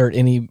insert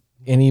any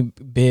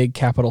big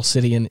capital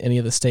city in any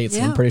of the states.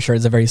 And I'm pretty sure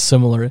it's a very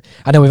similar.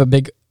 I know we have a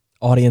big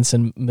audience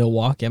in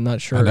Milwaukee. I'm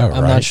not sure.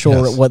 I'm not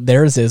sure what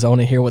theirs is. I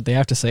want to hear what they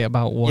have to say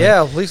about what.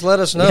 Yeah, please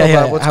let us know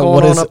about what's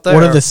going on up there.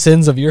 What are the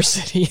sins of your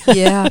city?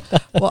 Yeah.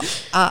 Well,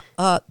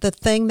 the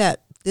thing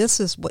that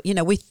this is what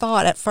we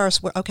thought at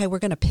first. We're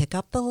going to pick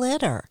up the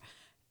litter,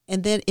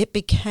 and then it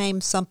became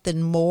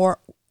something more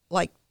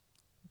like.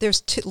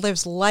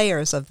 There's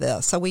layers of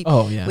this. So we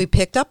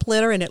picked up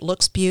litter, and it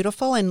looks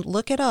beautiful, and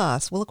look at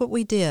us. Well, look what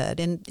we did,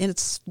 and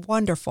it's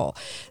wonderful.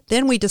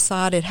 Then we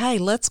decided, hey,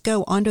 let's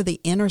go under the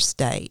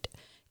interstate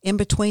in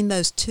between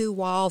those 2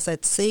 walls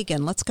at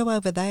Segan. Let's go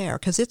over there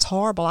because it's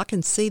horrible. I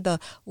can see the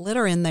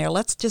litter in there.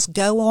 Let's just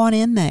go on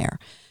in there.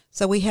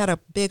 So we had a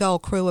big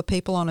old crew of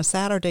people on a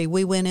Saturday.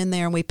 We went in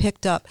there and we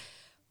picked up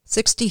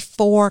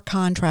 64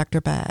 contractor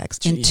bags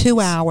in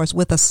 2 hours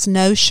with a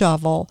snow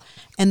shovel,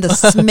 and the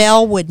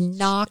smell would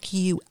knock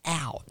you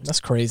out. That's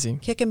crazy.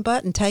 Kicking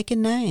butt and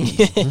taking names.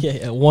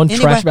 One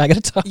trash bag at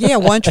a time. Yeah,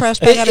 one trash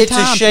bag at a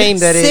time. It's a shame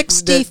that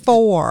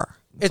 64.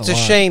 It's a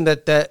shame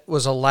that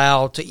was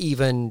allowed to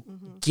even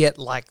get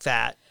like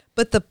that.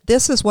 But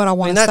this is what I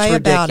want to say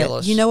about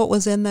ridiculous. it. You know what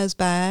was in those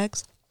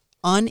bags?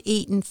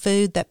 Uneaten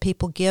food that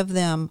people give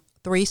them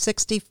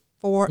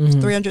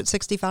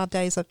 365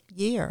 days a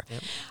year.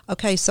 Yep.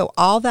 Okay, so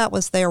all that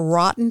was there,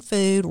 rotten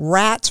food,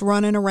 rats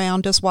running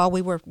around just while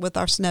we were with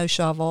our snow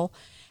shovel,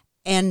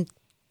 and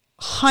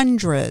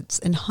hundreds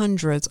and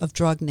hundreds of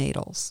drug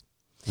needles.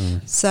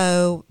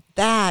 So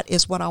that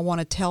is what I want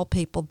to tell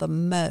people the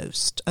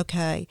most,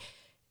 okay?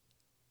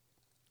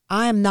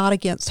 I am not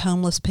against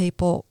homeless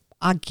people.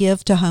 I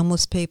give to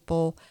homeless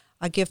people.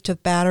 I give to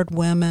battered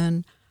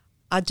women.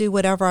 I do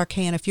whatever I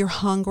can. If you're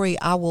hungry,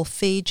 I will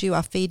feed you.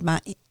 I feed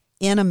my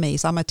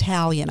enemies. I'm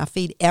Italian. I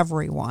feed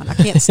everyone. I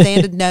can't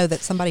stand to know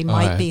that somebody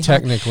might be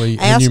technically,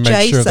 hungry. and you make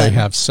Jason. Sure they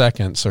have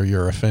seconds or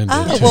you're offended.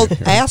 Oh, well,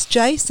 ask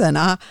Jason.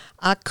 I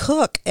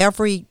cook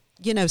every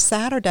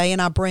Saturday,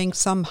 and I bring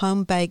some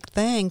home-baked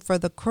thing for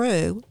the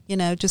crew,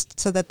 just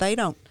so that they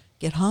don't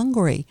get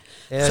hungry.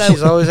 Yeah,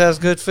 she's always has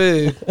good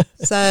food.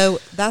 So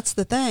that's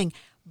the thing.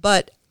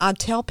 But I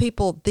tell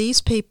people,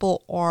 these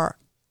people are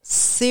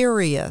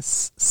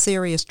serious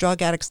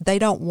drug addicts. They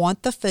don't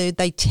want the food.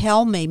 They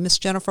tell me, Miss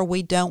Jennifer,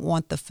 we don't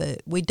want the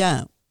food. We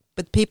don't.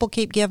 But people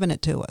keep giving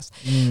it to us.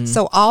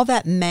 So all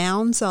that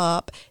mounds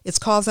up. It's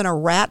causing a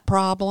rat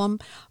problem.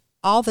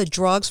 All the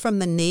drugs from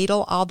the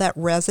needle, all that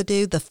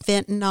residue, the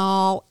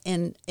fentanyl,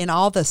 and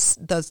all the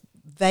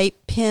vape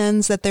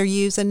pens that they're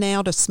using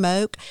now to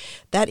smoke,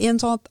 that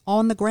ends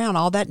on the ground.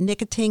 All that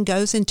nicotine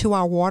goes into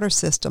our water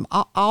system.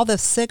 All the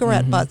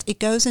cigarette butts, it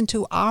goes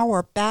into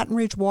our Baton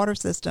Rouge water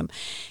system.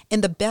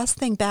 And the best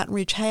thing Baton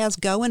Rouge has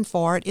going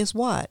for it is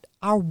what?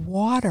 Our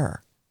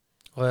water.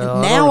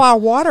 Well, now our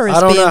water is being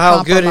I don't know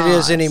how good it is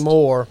compromised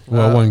anymore.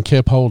 Well, when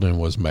Kip Holden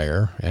was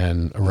mayor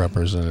and a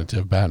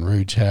representative, Baton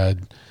Rouge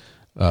had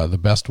the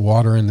best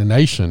water in the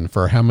nation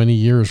for how many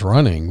years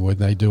running? When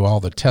they do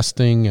all the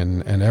testing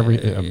and every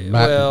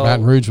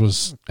Baton Rouge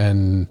was,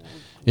 and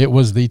it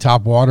was the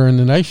top water in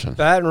the nation.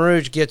 Baton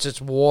Rouge gets its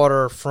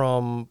water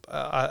from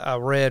I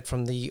read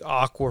from the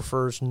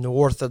aquifers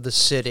north of the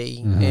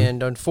city,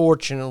 and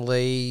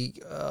unfortunately,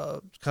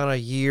 kind of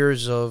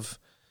years of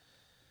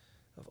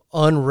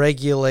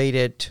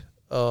unregulated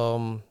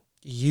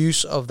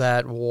use of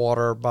that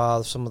water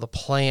by some of the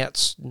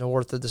plants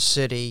north of the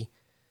city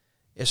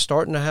is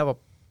starting to have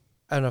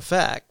an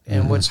effect.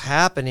 And what's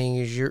happening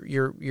is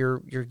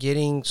you're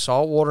getting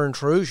saltwater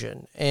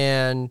intrusion,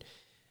 and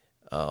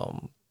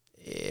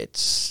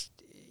it's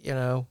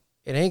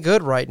it ain't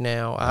good right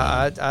now.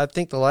 I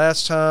think the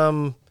last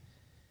time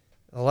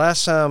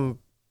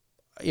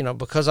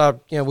because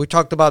we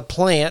talked about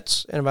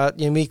plants and about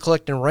me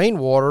collecting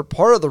rainwater.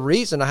 Part of the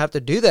reason I have to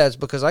do that is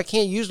because I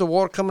can't use the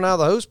water coming out of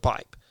the hose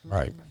pipe.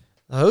 Right.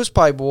 The hose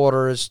pipe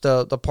water is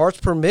the parts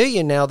per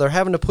million now. They're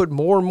having to put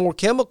more and more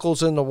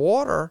chemicals in the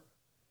water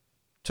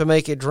to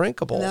make it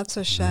drinkable. And that's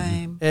a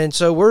shame. And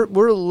so we're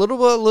a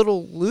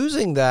little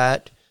losing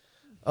that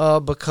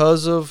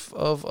because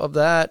of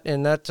that,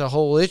 and that's a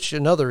whole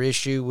another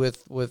issue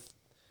with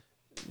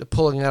the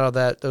pulling out of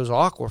those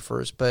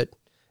aquifers. But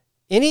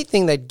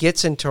anything that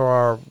gets into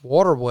our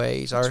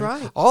waterways,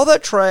 all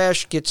that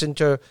trash gets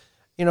into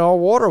our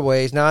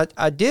waterways. Now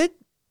I did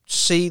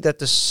see that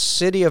the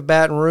city of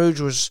Baton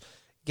Rouge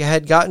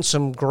had gotten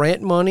some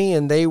grant money,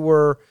 and they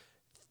were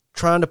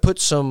trying to put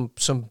some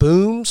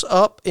booms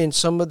up in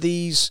some of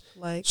these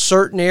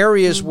certain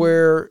areas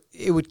where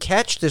it would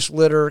catch this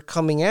litter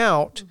coming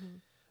out,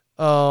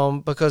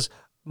 because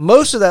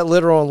most of that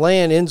litter on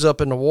land ends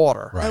up in the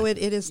water. Right. Oh, it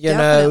is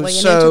definitely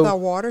into the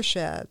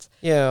watersheds.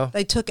 Yeah.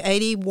 They took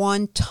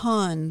 81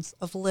 tons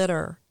of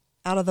litter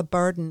out of the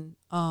Burden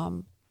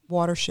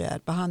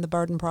watershed behind the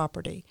Burden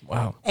property.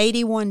 Wow.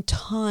 81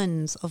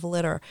 tons of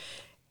litter.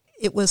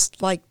 It was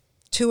like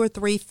 2 or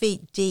 3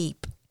 feet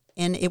deep,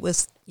 and it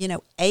was,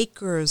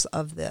 acres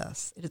of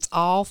this. It's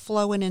all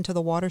flowing into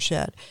the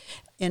watershed,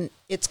 and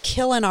it's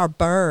killing our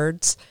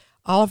birds.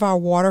 All of our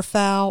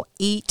waterfowl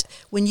eat.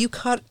 When you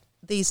cut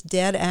these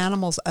dead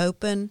animals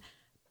open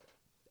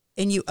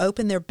and you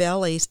open their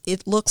bellies,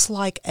 it looks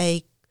like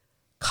a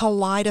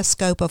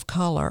kaleidoscope of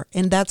color,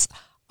 and that's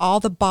all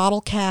the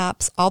bottle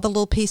caps, all the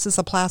little pieces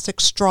of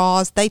plastic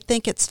straws. They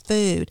think it's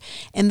food,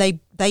 and they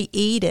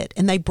eat it,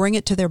 and they bring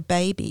it to their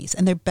babies,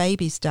 and their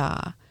babies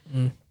die.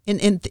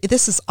 And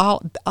this is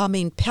all,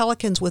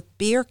 pelicans with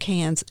beer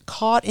cans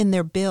caught in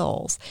their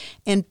bills,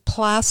 and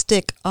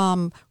plastic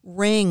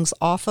rings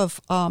off of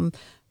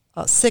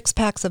 6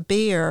 packs of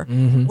beer,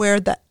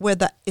 where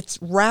it's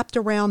wrapped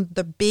around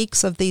the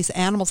beaks of these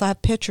animals. I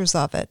have pictures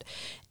of it.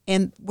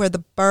 And where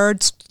the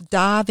birds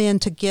dive in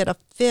to get a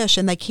fish,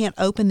 and they can't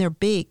open their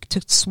beak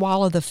to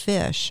swallow the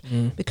fish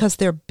because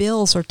their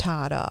bills are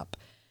tied up.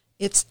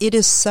 It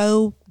is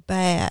so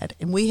bad,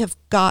 and we have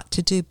got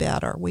to do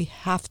better. We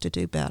have to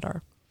do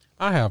better.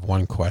 I have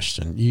one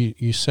question.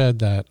 You said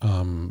that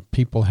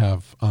people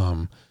have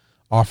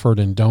offered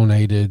and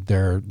donated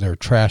their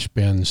trash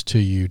bins to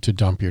you to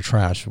dump your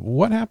trash.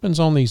 What happens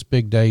on these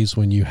big days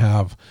when you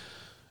have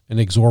an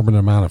exorbitant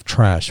amount of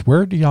trash?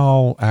 Where do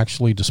y'all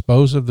actually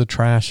dispose of the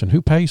trash, and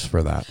who pays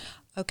for that?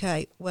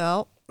 Okay,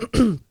 well,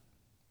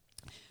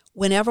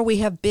 whenever we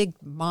have big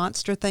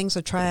monster things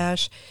of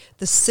trash,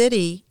 the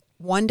city,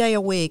 one day a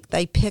week,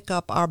 they pick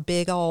up our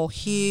big old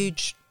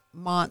huge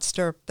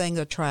monster thing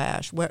of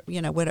trash,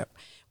 whatever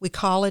we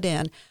call it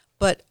in.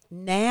 But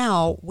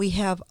now we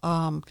have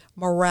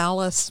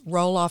Morales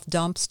roll-off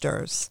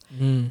dumpsters.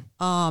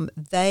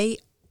 They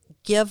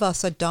give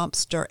us a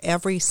dumpster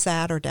every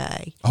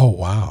Saturday. Oh,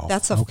 wow.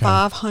 That's a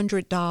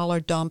 $500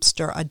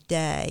 dumpster a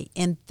day,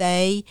 and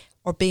they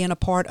are being a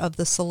part of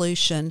the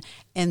solution,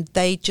 and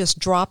they just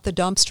drop the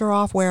dumpster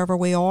off wherever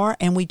we are,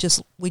 and we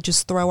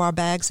just throw our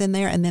bags in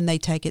there, and then they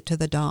take it to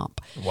the dump.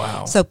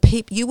 Wow. So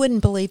you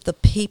wouldn't believe the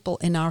people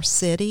in our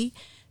city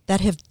that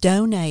have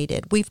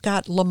donated. We've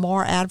got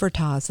Lamar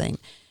Advertising.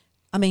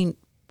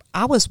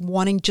 I was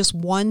wanting just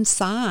one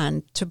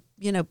sign to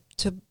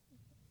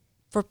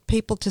for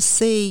people to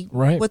see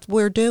Right. what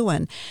we're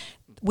doing.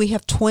 We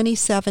have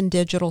 27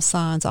 digital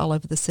signs all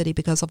over the city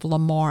because of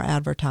Lamar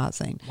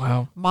advertising.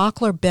 Wow.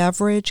 Mockler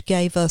Beverage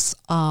gave us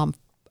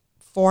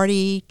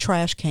 40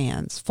 trash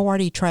cans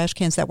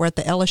that were at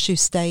the LSU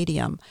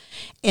Stadium,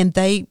 and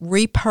they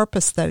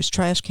repurposed those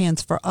trash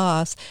cans for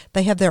us.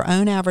 They have their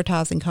own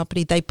advertising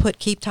company. They put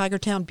Keep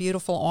Tigertown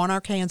Beautiful on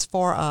our cans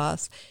for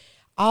us.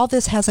 All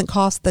this hasn't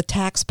cost the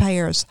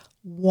taxpayers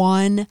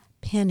one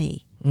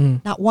penny.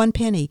 Not one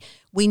penny.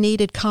 We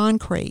needed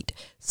concrete.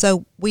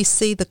 So we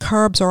see the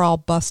curbs are all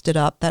busted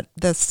up that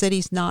the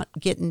city's not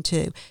getting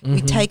to.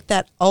 We take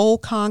that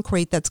old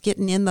concrete that's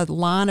getting in the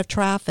line of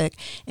traffic,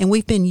 and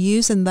we've been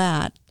using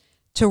that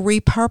to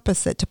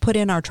repurpose it, to put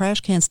in our trash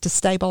cans, to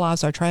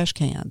stabilize our trash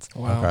cans.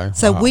 Wow. Okay.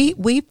 So Wow.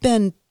 we've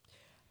been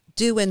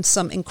doing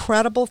some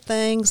incredible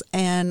things,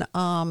 and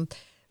one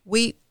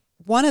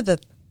of the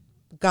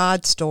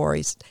God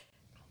stories,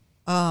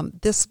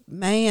 this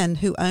man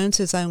who owns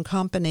his own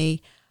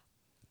company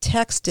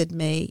texted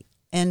me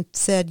and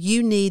said,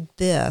 "You need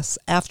this,"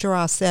 after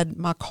I said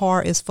my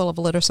car is full of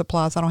litter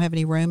supplies, I don't have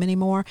any room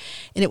anymore.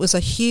 And it was a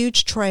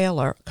huge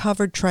trailer,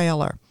 covered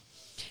trailer.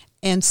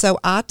 And so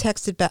I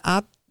texted back,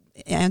 I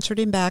answered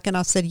him back, and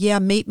I said, "Yeah,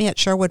 meet me at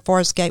Sherwood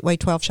Forest Gateway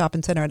 12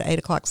 Shopping Center at 8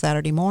 o'clock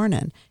Saturday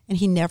morning." And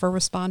he never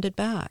responded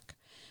back.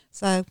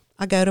 So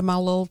I go to my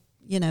little,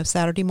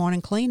 Saturday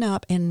morning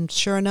cleanup, and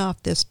sure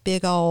enough, this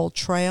big old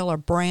trailer,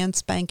 brand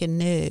spanking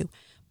new,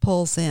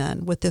 pulls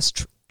in with this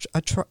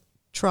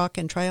truck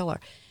and trailer.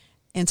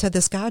 And so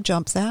this guy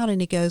jumps out and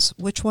he goes,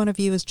 "Which one of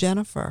you is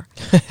Jennifer?"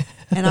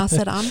 And I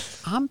said, I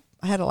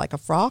had like a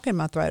frog in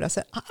my throat. I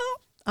said,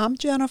 "I'm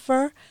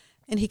Jennifer."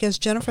 And he goes,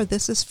 "Jennifer,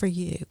 this is for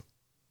you."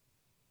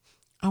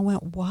 I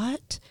went,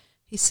 "What?"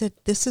 He said,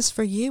 "This is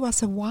for you." I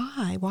said,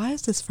 "Why? Why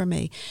is this for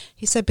me?"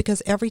 He said,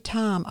 "Because every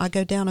time I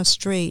go down a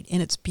street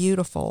and it's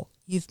beautiful,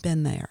 you've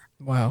been there."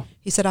 Wow.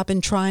 He said, "I've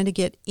been trying to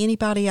get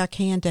anybody I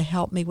can to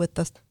help me with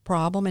the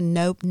problem, and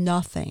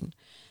nothing."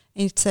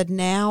 And he said,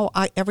 "Now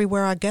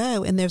everywhere I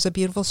go and there's a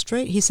beautiful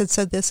street." He said,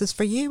 "So this is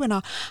for you." And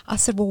I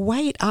said, "Well,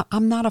 wait,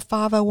 I'm not a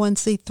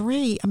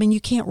 501c3. I mean,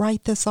 you can't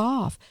write this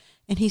off."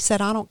 And he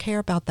said, "I don't care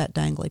about that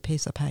dangly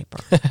piece of paper."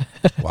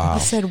 Wow. I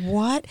said,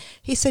 "What?"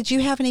 He said, "You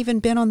haven't even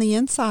been on the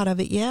inside of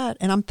it yet."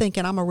 And I'm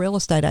thinking, I'm a real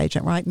estate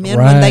agent, right? Men,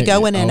 when they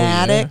go in an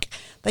attic,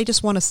 they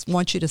just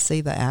want you to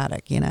see the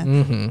attic,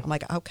 I'm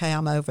like, okay,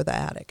 I'm over the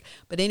attic.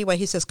 But anyway,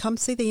 he says, "Come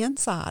see the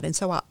inside." And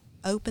so I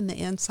open the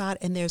inside,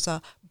 and there's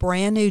a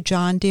brand new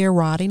John Deere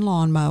riding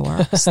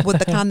lawnmower with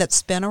the kind that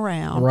spin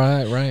around.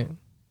 Right.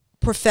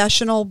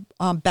 Professional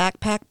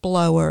backpack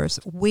blowers,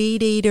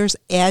 weed eaters,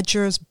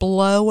 edgers,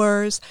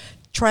 blowers,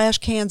 trash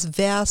cans,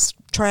 vests,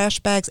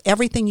 trash bags,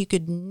 everything you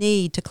could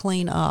need to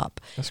clean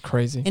up. That's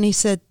crazy. And he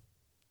said,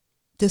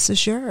 "This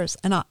is yours."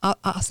 And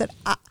I said,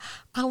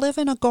 I live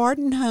in a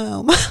garden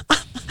home.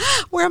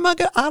 Where am I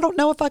going? I don't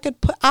know if I could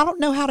I don't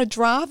know how to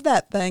drive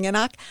that thing. And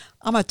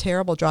I'm a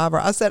terrible driver.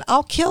 I said,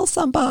 "I'll kill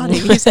somebody."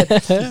 He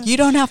said, "You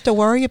don't have to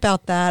worry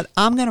about that.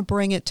 I'm going to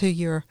bring it to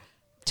your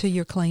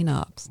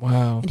cleanups."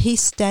 Wow. And he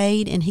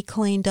stayed and he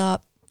cleaned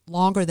up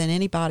longer than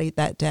anybody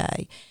that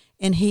day.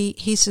 And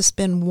he's just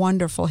been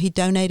wonderful. He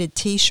donated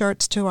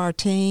T-shirts to our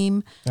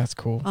team. That's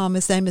cool.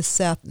 His name is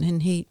Seth,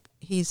 and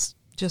he's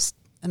just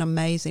an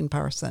amazing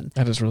person.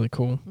 That is really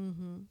cool.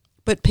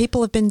 But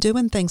people have been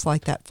doing things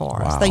like that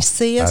for us. Wow. They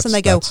see us and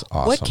they go, That's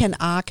awesome. "What can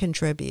I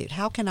contribute?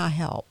 How can I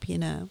help?"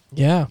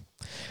 Yeah.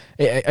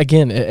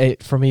 Again,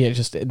 for me, it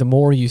just, the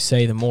more you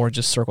say, the more it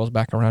just circles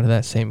back around to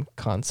that same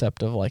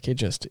concept of like, you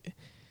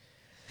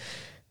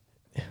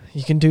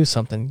can do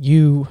something.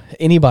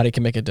 Anybody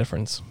can make a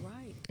difference.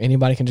 Right.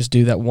 Anybody can just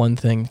do that one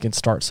thing, can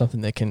start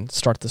something that can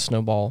start the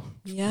snowball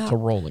to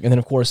rolling. And then,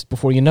 of course,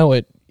 before you know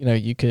it,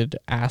 you could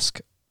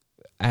ask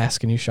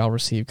and you shall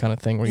receive kind of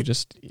thing, where you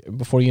just,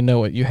 before you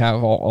know it, you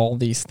have all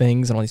these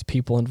things and all these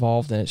people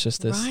involved, and it's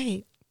just this.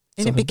 Right.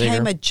 And it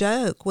became a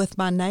joke with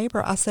my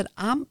neighbor. I said,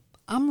 I'm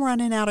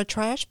running out of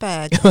trash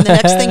bags. And the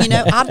next thing you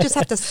know, I just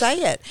have to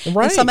say it.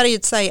 Right. And somebody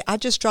would say, "I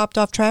just dropped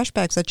off trash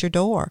bags at your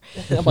door."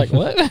 I'm like,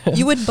 what?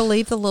 You wouldn't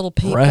believe the little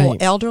people,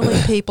 Right.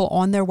 elderly people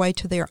on their way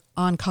to their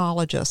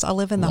oncologist. I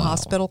live in the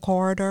hospital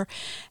corridor.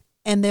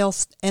 And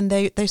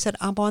they said,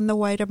 "I'm on the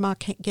way to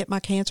get my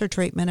cancer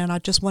treatment, and I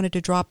just wanted to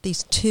drop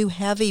these 2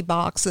 heavy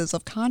boxes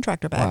of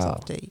contractor bags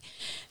off to you."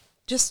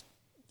 Just,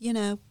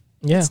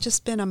 Yeah. it's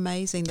just been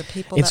amazing, the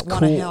people that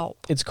want to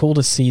help. It's cool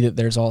to see that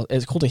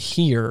it's cool to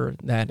hear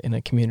that in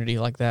a community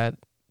like that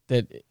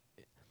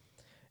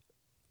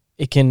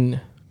it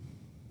can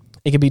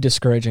be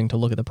discouraging to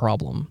look at the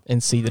problem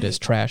and see that it's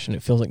trash and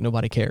it feels like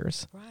nobody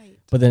cares. Right.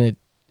 But then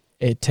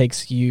it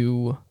takes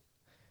you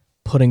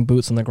putting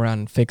boots on the ground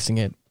and fixing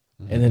it,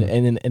 and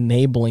then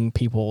enabling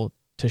people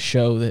to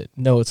show that,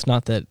 no, it's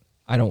not that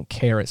I don't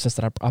care. It's just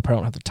that I probably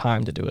don't have the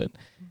time to do it.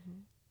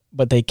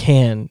 But they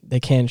can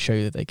show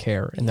you that they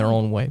care in their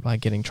own way by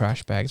getting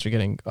trash bags or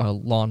getting a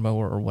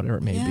lawnmower or whatever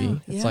it may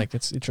be. It's like,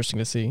 it's interesting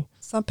to see.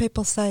 Some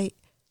people say,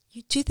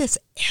 "You do this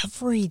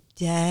every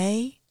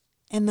day?"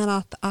 And then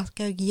I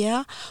go,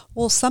 yeah.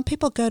 Well, some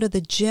people go to the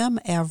gym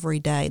every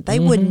day. They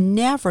would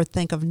never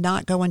think of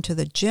not going to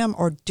the gym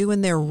or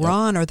doing their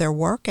run or their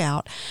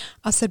workout.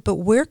 I said, but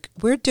we're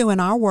doing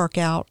our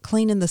workout,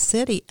 cleaning the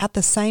city. At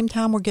the same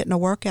time we're getting a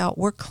workout,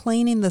 we're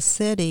cleaning the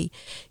city,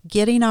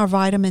 getting our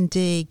vitamin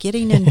D,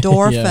 getting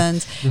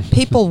endorphins.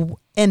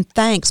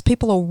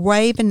 People are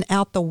waving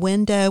out the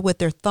window with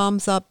their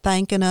thumbs up,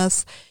 thanking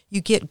us. You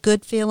get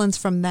good feelings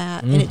from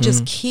that, and it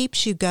just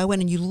keeps you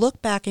going. And you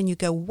look back and you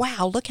go,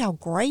 wow, look how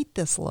great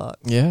this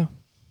looks. Yeah,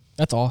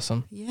 that's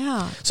awesome.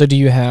 Yeah. So do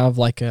you have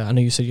I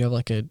know you said you have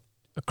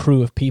a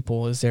crew of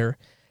people. Is there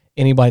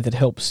anybody that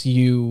helps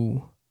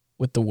you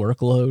with the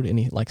workload?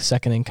 Any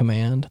second in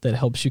command that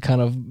helps you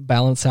kind of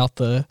balance out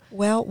the...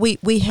 Well,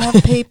 we have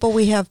people,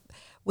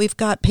 we've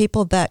got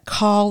people that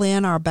call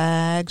in our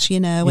bags,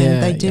 and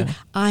they do. Yeah.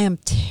 I am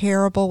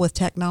terrible with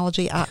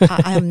technology. I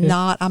am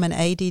not. I'm an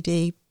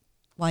ADD,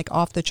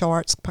 off the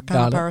charts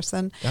kind of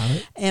person. Got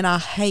it. And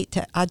I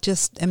I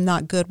just am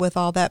not good with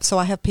all that. So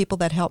I have people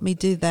that help me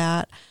do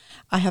that.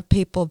 I have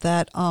people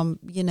that,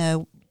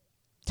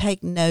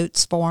 take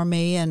notes for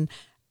me, and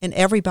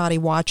everybody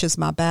watches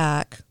my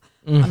back.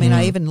 I mean,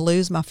 I even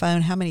lose my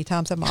phone. How many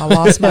times have I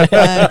lost my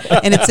phone?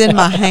 And it's in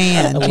my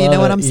hand. You know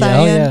what I'm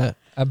saying? Oh, yeah.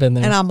 I've been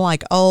there. And I'm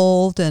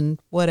old and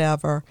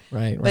whatever.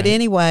 Right. But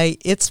anyway,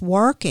 it's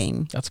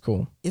working. That's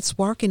cool. It's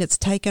working. It's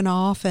taken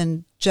off.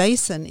 And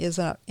Jason is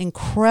an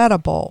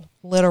incredible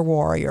litter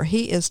warrior.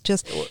 He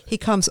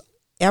comes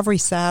every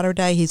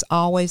Saturday. He's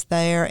always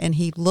there, and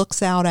he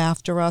looks out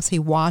after us. He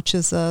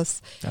watches us.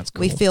 That's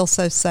cool. We feel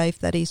so safe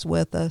that he's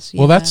with us.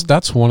 Well,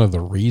 that's one of the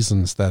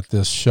reasons that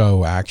this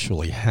show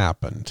actually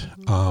happened.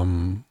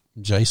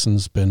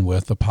 Jason's been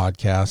with the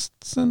podcast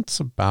since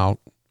about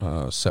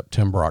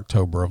September,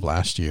 October of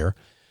last year.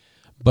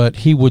 But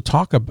he would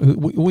talk about,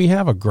 we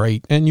have a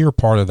great, and you're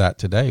part of that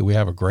today, we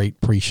have a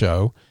great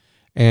pre-show,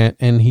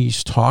 and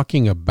he's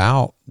talking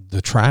about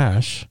the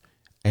trash,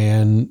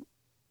 and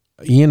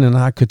Ian and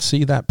I could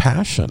see that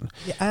passion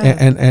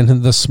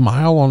and the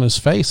smile on his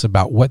face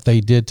about what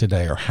they did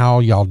today, or how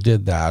y'all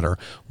did that, or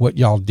what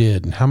y'all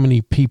did, and how many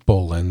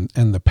people, and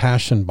the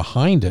passion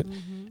behind it.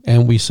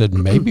 And we said,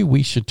 maybe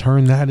we should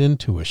turn that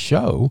into a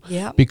show,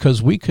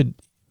 because we could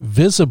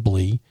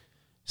visibly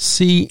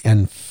see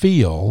and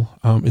feel.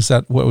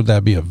 What would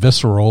that be? A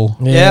visceral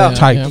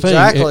type thing.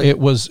 Exactly. It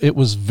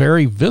was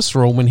very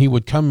visceral when he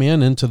would come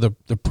into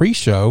the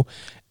pre-show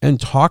and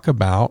talk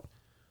about,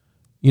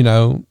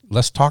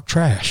 let's talk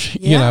trash.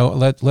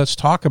 Let's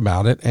talk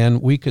about it,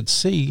 and we could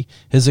see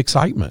his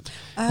excitement,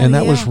 and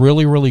that was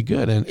really, really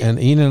good. And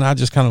Ian and I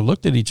just kind of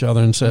looked at each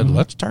other and said,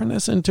 let's turn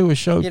this into a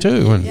show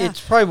too. And it's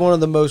probably one of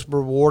the most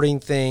rewarding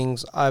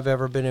things I've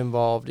ever been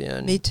involved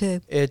in. Me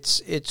too.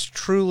 It's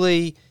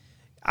truly,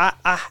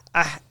 I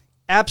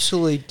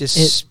absolutely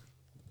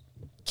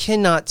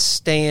cannot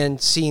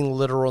stand seeing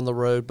litter on the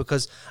road,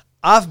 because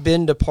I've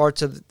been to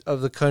parts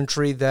of the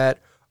country that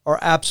are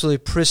absolutely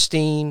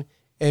pristine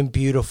and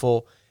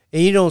beautiful,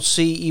 and you don't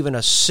see even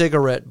a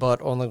cigarette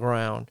butt on the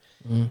ground.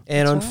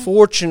 And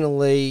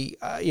unfortunately,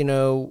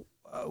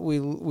 we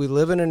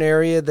live in an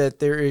area that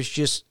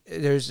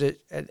there's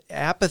an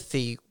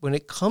apathy when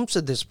it comes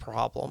to this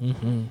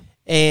problem.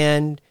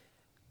 And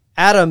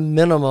at a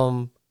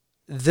minimum,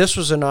 this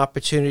was an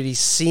opportunity.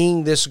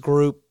 Seeing this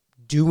group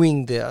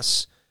doing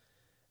this,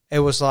 it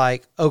was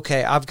like,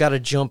 okay, I've got to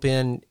jump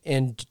in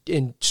and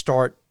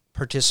start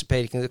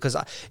participating, because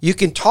you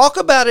can talk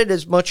about it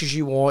as much as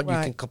you want. You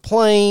can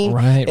complain,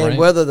 and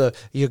whether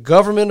your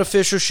government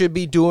officials should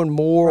be doing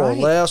more or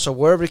less, or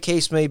whatever the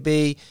case may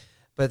be.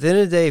 But at the end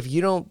of the day, if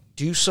you don't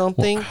do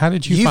something, how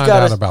did you find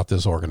out about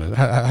this organization?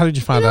 How did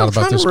you find out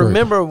about this group? I'm trying to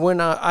remember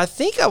when I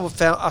think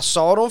I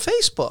saw it on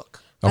Facebook.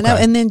 Okay. I know.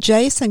 And then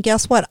Jason,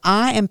 guess what?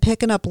 I am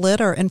picking up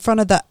litter in front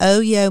of the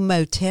Oyo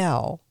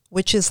Motel,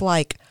 which is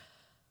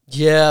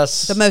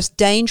the most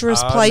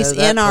dangerous place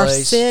in our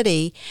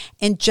city.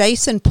 And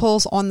Jason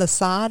pulls on the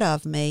side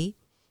of me,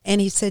 and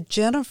he said,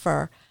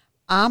 Jennifer,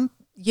 are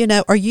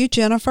you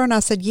Jennifer? And I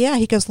said, yeah.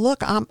 He goes,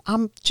 look,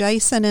 I'm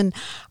Jason, and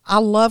I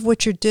love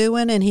what you're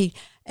doing.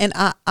 And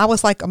I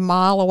was a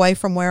mile away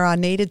from where I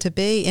needed to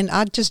be, and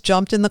I just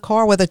jumped in the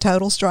car with a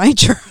total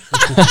stranger.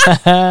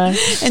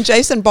 And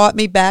Jason brought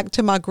me back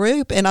to my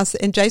group, and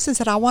Jason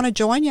said, I want to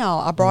join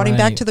y'all. I brought him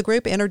back to the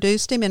group,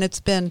 introduced him, and it's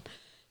been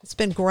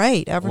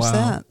great ever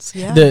since.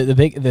 Yeah.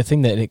 The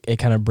thing that it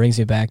kind of brings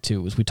me back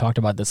to was, we talked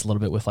about this a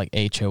little bit with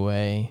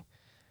HOA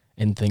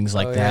and things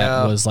like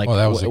that. Was that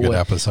was a good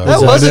episode.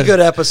 That was a good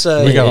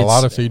episode. We got a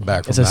lot of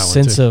feedback from that one.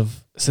 It's a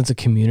sense of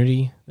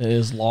community that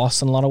is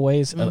lost in a lot of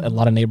ways. A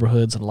lot of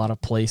neighborhoods and a lot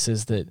of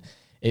places that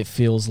it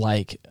feels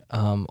like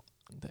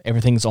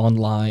everything's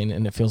online,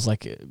 and it feels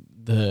like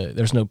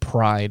there's no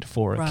pride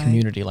for a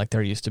community like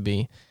there used to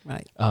be.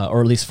 Right.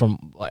 Or at least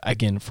from what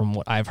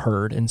I've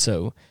heard. And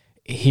so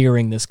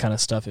hearing this kind of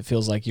stuff, it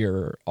feels like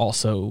you're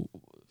also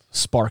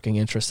sparking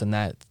interest in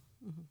that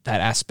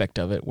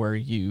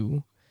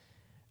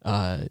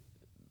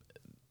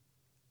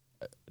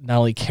not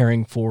only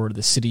caring for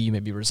the city you may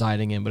be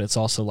residing in, but it's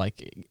also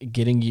like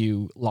getting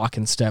you lock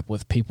in step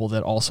with people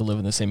that also live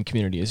in the same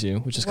community as you,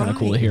 which is kind of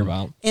cool to hear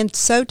about. And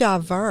so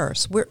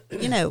diverse.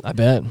 I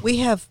bet we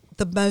have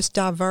the most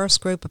diverse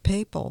group of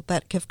people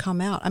that have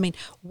come out. I mean,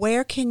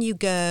 where can you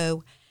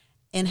go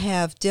and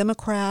have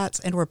Democrats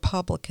and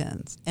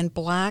Republicans and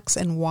blacks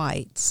and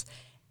whites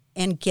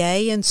and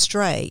gay and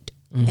straight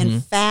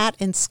and fat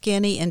and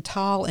skinny and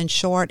tall and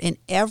short and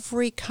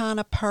every kind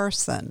of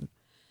person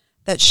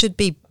that should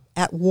be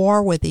at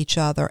war with each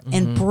other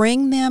and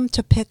bring them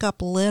to pick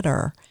up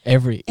litter.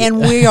 And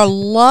we are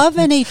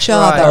loving each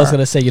other. I was going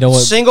to say, you know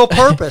what? Single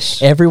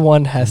purpose.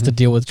 Everyone has to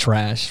deal with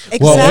trash.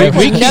 Exactly. Well,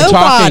 we keep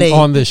talking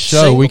on this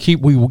show. We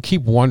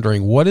keep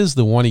wondering, what is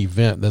the one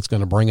event that's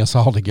going to bring us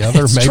all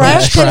together? It's Maybe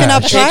trash, it's picking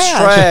up It's trash.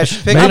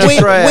 trash. Picking up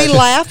trash. We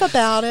laugh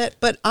about it,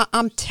 but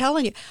I'm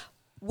telling you,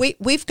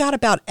 we've got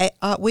about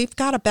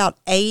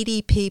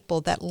 80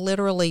 people that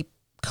literally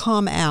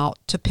come out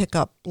to pick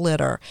up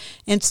litter,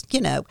 and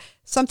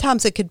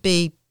sometimes it could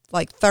be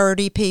like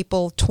 30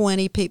 people,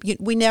 20 people.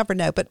 We never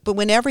know, but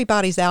when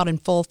everybody's out in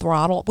full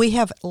throttle, we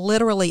have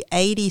literally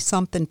 80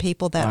 something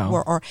people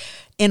that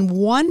and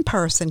one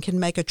person can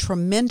make a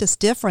tremendous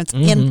difference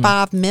in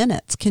 5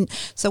 minutes.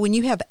 So when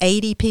you have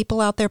 80 people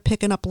out there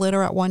picking up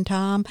litter at one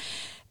time,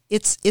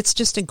 it's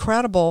just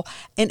incredible.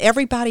 And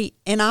everybody,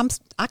 and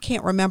I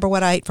can't remember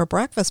what I ate for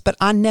breakfast, but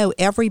I know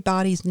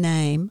everybody's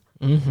name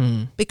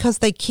because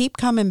they keep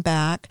coming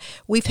back.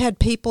 We've had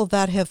people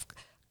that have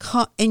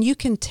come, and you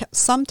can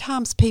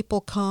sometimes people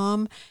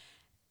come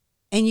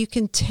and you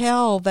can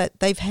tell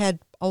that they've had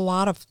a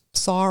lot of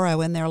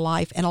sorrow in their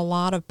life and a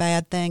lot of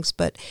bad things.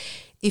 But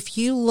if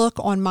you look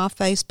on my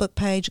Facebook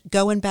page,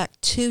 going back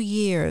 2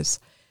 years,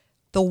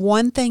 the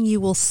one thing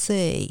you will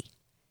see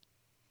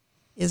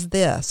is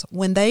this: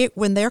 when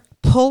they're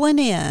pulling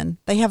in,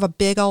 they have a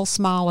big old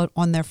smile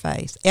on their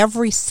face,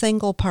 every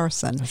single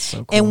person. That's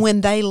so cool. And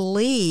when they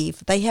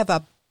leave, they have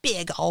a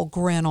big old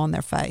grin on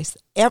their face.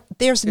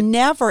 There's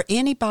never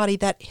anybody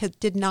that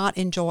did not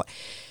enjoy.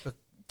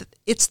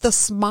 It's the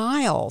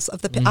smiles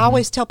of the. I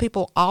always tell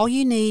people, all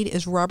you need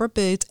is rubber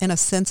boots and a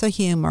sense of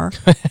humor,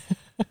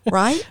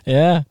 right?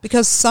 Yeah.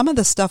 Because some of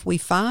the stuff we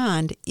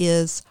find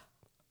is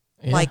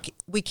like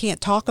we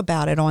can't talk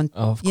about it on.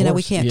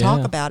 We can't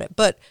talk about it,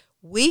 but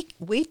we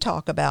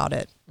talk about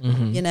it,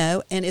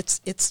 and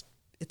it's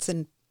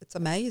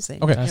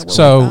amazing. Okay,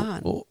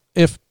 so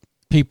if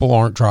people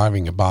aren't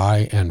driving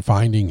by and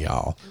finding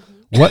y'all,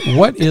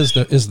 what is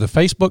the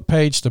Facebook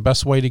page the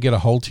best way to get a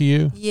hold to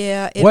you?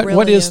 Yeah,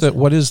 what is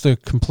the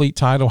complete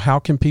title? How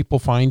can people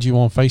find you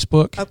on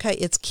Facebook? Okay,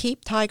 it's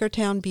Keep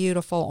Tigertown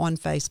Beautiful on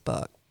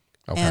Facebook.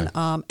 Okay.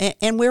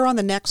 And we're on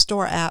the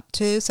Nextdoor app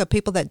too. So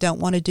people that don't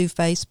want to do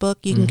Facebook,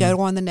 you can go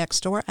on the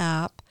Nextdoor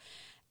app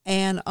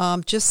and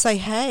just say,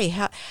 hey,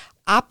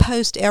 I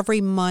post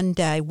every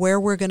Monday where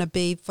we're going to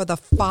be for the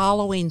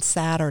following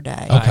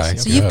Saturday. Okay.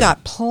 So you've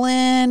got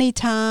plenty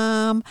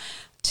time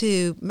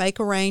to make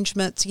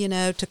arrangements,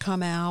 to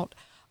come out.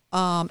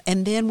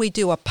 And then we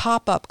do a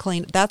pop-up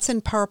clean. That's in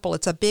purple.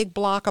 It's a big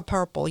block of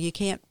purple. You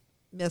can't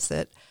miss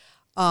it.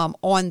 On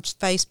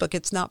Facebook,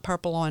 it's not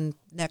purple on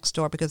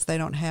Nextdoor because they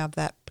don't have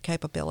that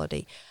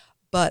capability,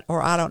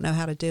 or I don't know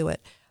how to do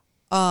it.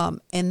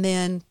 And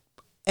then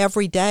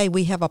every day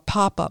we have a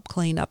pop-up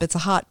cleanup. It's a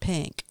hot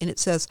pink, and it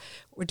says,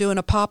 we're doing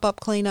a pop-up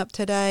cleanup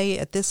today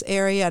at this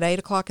area at 8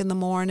 o'clock in the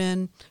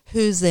morning.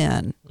 Who's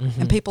in?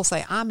 And people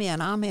say, I'm in.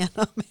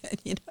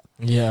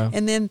 Yeah.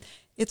 And then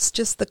it's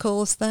just the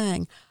coolest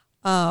thing.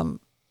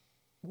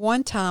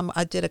 One time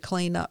I did a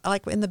cleanup,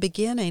 like in the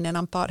beginning, and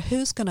I thought,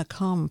 who's going to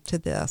come to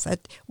this?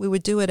 We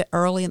would do it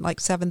early,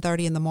 like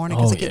 7:30 in the morning,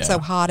 because it gets so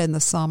hot in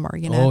the summer,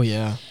 Oh,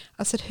 yeah.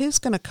 I said, who's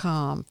going to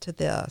come to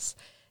this?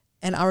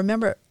 And I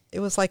remember it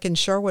was like in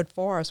Sherwood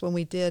Forest when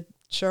we did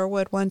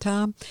Sherwood one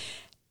time,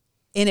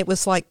 and it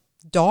was like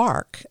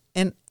dark,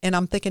 and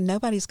I'm thinking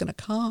nobody's going to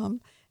come,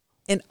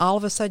 and all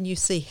of a sudden you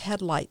see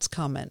headlights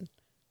coming.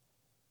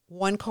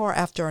 One car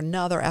after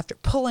another, after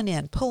pulling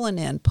in,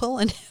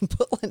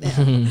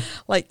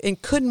 like,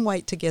 and couldn't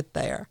wait to get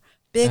there.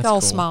 Big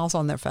old smiles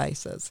on their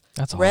faces.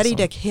 That's ready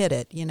awesome. to hit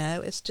it.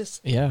 It's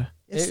just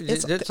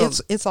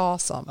it's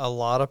awesome. A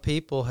lot of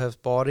people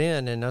have bought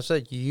in, and I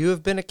said you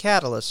have been a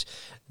catalyst.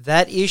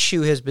 That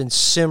issue has been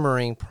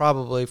simmering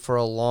probably for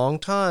a long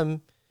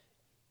time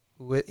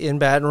in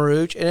Baton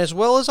Rouge, and as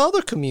well as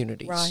other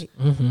communities. Right.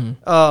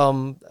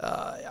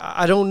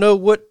 I don't know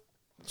what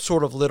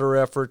sort of litter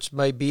efforts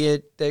may be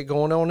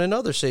going on in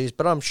other cities,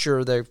 but I'm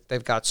sure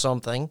they've got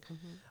something.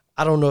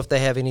 I don't know if they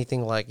have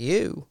anything like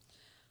you.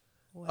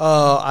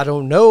 I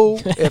don't know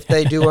if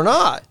they do or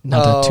not.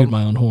 Not to toot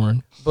my own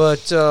horn,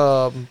 but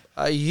you're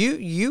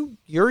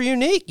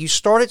unique. You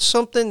started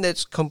something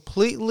that's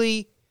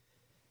completely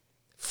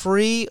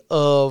free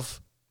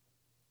of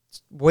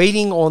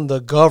waiting on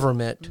the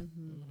government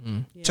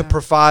to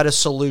provide a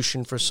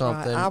solution for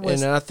something,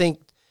 and I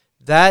think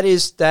that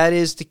is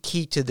the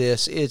key to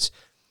this. It's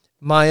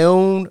my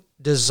own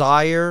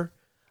desire.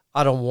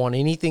 I don't want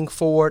anything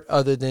for it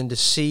other than to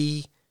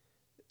see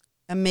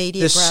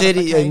Immediate the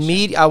city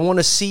gratification. I want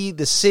to see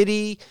the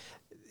city.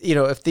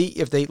 If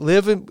they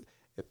live in,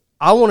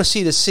 I want to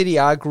see the city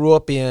I grew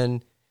up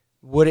in,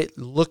 what it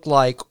looked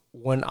like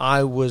when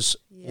I was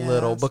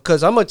little.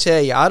 Because I'm gonna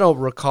tell you, I don't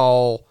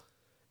recall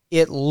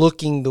it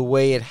looking the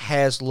way it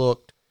has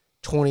looked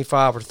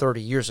 25 or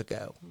 30 years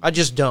ago. I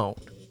just don't.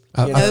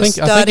 I think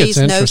it's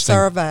interesting. No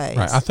surveys.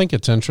 Right. I think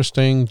it's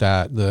interesting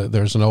that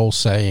there's an old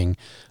saying,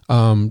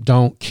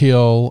 don't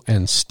kill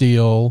and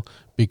steal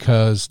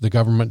because the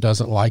government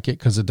doesn't like it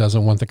because it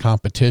doesn't want the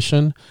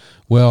competition.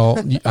 Well,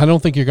 I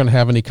don't think you're going to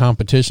have any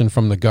competition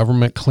from the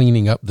government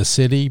cleaning up the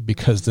city,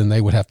 because then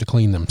they would have to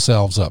clean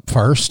themselves up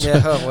first.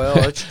 Yeah, well,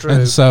 that's true.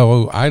 And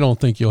so I don't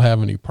think you'll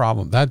have any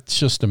problem. That's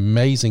just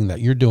amazing that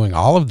you're doing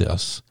all of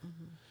this.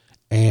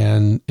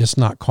 And it's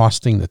not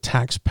costing the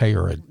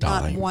taxpayer a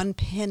dime. Not one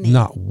penny.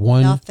 Not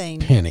one Nothing.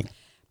 penny.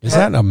 Is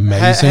that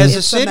amazing?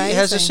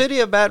 Has the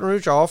city of Baton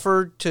Rouge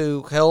offered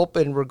to help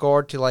in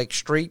regard to like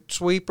street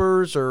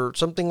sweepers or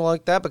something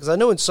like that? Because I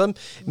know in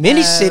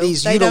many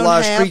cities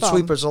utilize street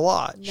sweepers a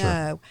lot. No,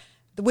 sure.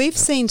 We've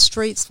seen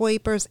street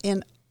sweepers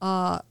in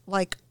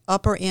like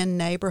upper end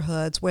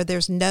neighborhoods where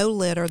there's no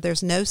litter,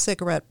 there's no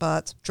cigarette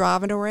butts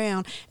driving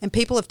around, and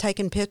people have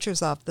taken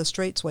pictures of the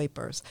street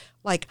sweepers.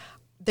 Like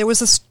there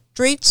was a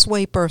street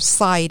sweeper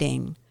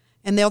sighting,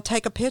 and they'll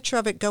take a picture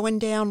of it going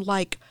down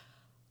like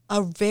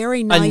a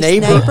very nice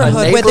neighborhood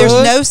where there's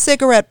no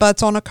cigarette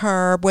butts on a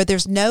curb, where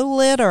there's no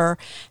litter.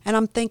 And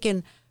I'm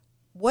thinking,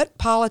 what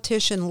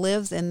politician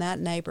lives in that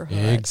neighborhood?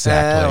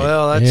 Exactly.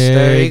 Well,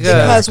 there you go.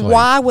 Because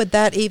why would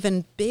that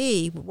even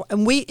be?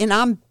 And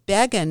I'm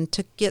begging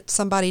to get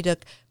somebody to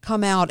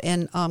come out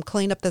and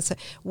clean up this.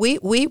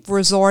 We've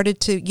resorted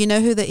to, you know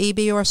who the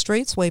EBR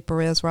street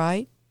sweeper is,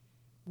 right?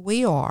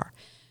 We are.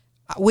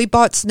 We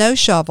bought snow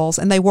shovels,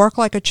 and they work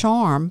like a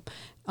charm.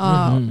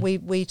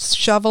 We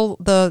shovel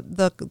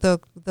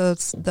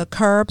the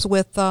curbs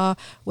with a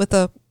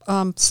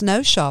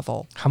snow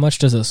shovel. How much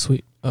does a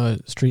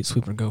street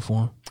sweeper go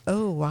for?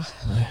 Oh,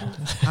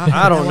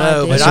 I don't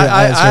know, but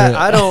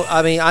I don't.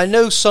 I mean, I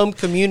know some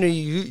community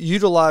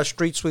utilize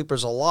street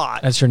sweepers a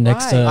lot. That's your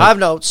next. I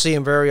don't see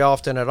them very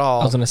often at all.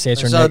 I was going to say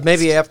it's your so next.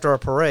 Maybe after a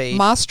parade.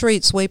 My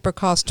street sweeper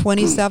costs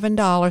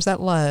 $27 at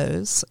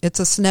Lowe's. It's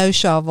a snow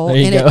shovel, There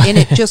you go.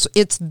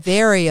 It's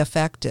very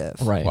effective.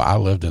 Right. Well, I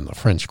lived in the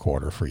French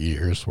Quarter for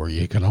years, where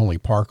you could only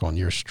park on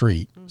your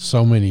street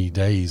so many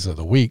days of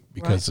the week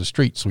because the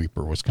street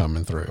sweeper was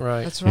coming through.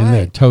 Right. That's right. And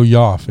they'd tow you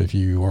off if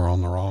you were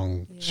on the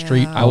wrong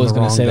street. I was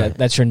going to say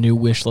that's your new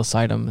wish list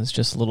item. Is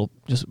just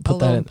put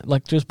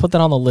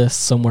that on the list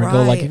somewhere. Right.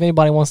 Go like, if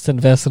anybody wants to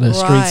invest in a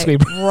street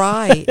sweeper,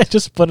 right?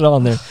 Just put it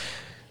on there.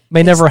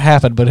 May never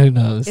happen, but who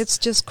knows? It's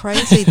just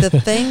crazy the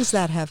things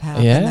that have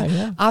happened.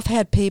 Yeah. I've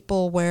had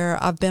people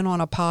where I've been on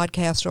a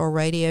podcast or a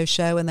radio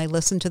show, and they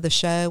listen to the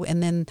show,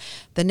 and then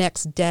the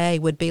next day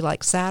would be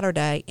like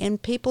Saturday, and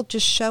people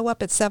just show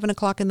up at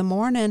 7:00 in the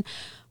morning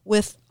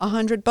with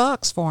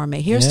 $100 for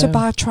me. Here's to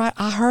buy.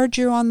 I heard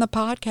you on the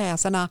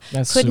podcast, and I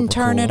couldn't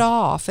turn it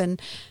off.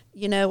 And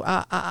you know,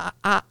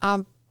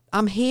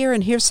 I'm here,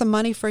 and here's some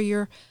money for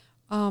your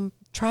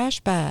trash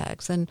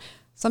bags. And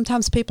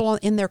sometimes people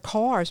in their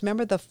cars.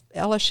 Remember the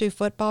LSU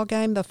football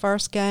game, the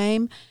first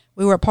game?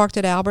 We were parked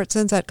at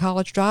Albertsons at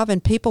College Drive,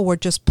 and people were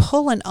just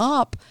pulling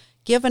up,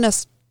 giving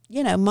us,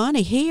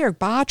 money. Here,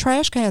 buy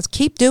trash cans.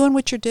 Keep doing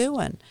what you're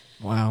doing.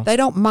 Wow. They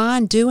don't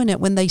mind doing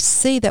it when they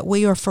see that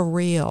we are for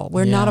real.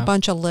 We're not a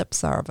bunch of lip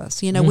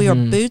service. We are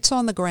boots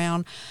on the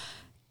ground,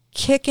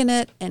 kicking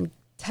it and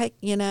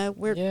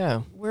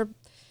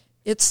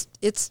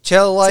it's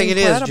tell it like it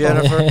is,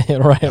 Jennifer.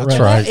 right. That's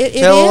right.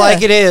 Tell it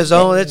like it is.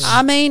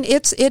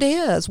 It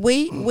is.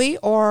 We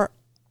are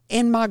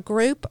in my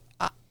group.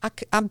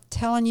 I'm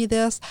telling you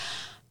this.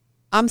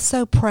 I'm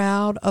so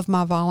proud of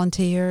my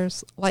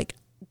volunteers. Like,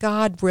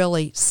 God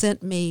really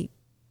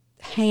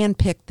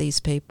handpicked these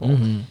people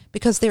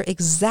because they're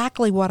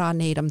exactly what I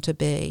need them to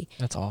be.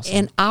 That's awesome.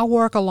 And I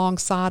work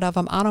alongside of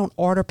them. I don't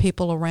order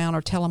people around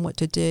or tell them what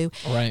to do.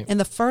 Right. And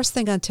the first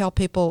thing I tell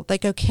people, they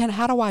go, Ken,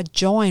 how do I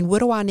join? What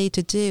do I need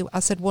to do? I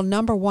said, well,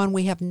 number one,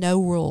 we have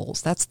no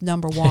rules. That's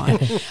number one.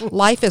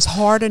 Life is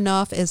hard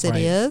enough as it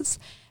is,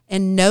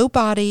 and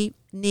nobody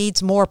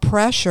needs more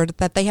pressure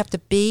that they have to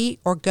be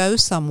or go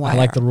somewhere. I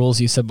like the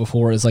rules you said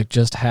before, is like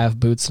just have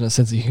boots and a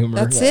sense of humor.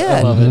 That's it.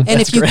 I love it. And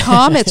if you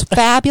come, it's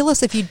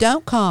fabulous. If you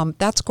don't come,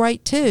 that's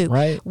great too.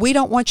 Right. We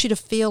don't want you to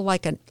feel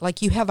like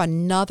you have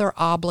another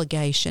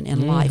obligation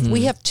in life.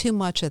 We have too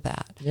much of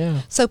that.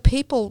 Yeah. So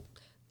people,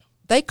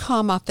 they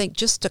come, I think,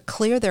 just to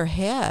clear their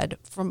head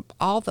from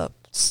all the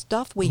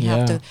stuff we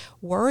have to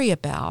worry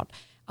about.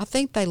 I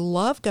think they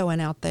love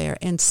going out there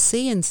and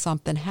seeing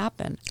something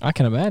happen. I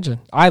can imagine.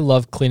 I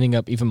love cleaning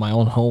up even my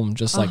own home,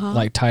 just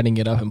like tidying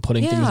it up and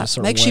putting things in a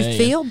certain way. Makes you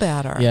feel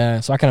better. Yeah,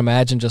 so I can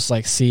imagine just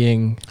like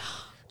seeing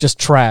just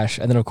trash,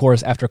 and then of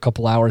course after a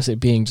couple hours it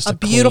being just a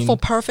beautiful,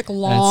 clean, perfect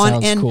lawn.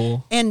 That sounds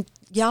cool. And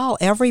y'all,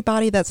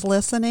 everybody that's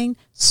listening,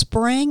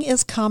 spring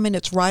is coming.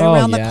 It's right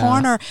around the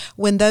corner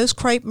when those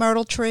crepe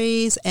myrtle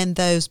trees and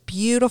those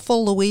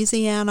beautiful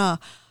Louisiana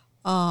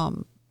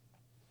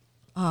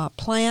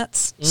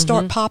plants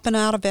start popping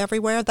out of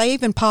everywhere. They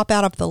even pop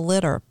out of the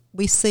litter.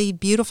 We see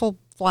beautiful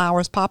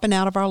flowers popping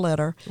out of our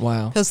litter.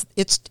 Wow. Because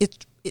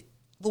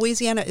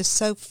Louisiana is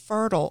so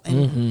fertile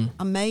and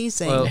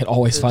amazing. Well, it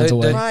always finds a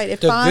way. Right,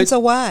 it finds a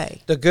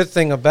way. The good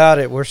thing about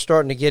it, we're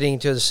starting to get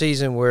into the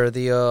season where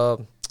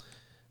the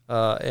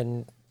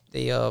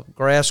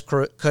grass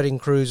cutting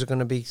crews are going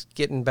to be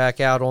getting back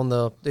out on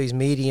these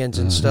medians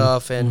and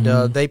stuff, and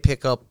they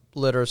pick up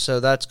litter, so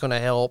that's going to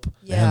help.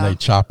 Yeah. And they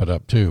chop it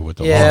up too with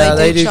the lawn.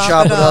 They do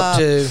chop it up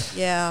too.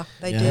 Yeah,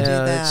 they do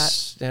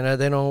that.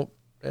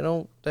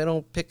 They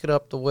don't pick it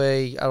up the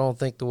way, I don't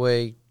think, the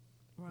way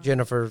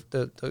Jennifer,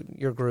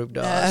 your group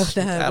does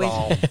at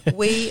all.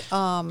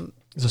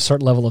 There's a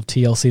certain level of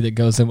TLC that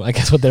goes in, I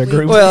guess, with their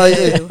group.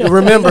 Well,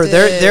 remember,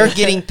 they're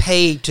getting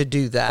paid to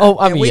do that. Oh,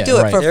 I mean, we do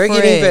it for they're free.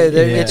 Getting paid.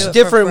 Yeah. It's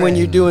different when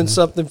you're doing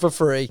something for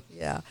free.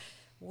 Yeah,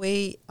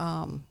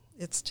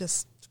 it's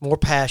just more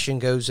passion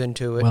goes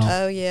into it.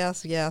 Oh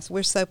yes,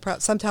 we're so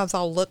proud. Sometimes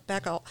I'll look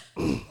back.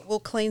 We'll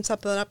clean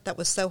something up that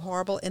was so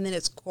horrible, and then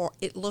it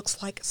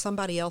looks like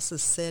somebody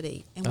else's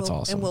city, and That's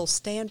awesome. And we'll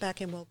stand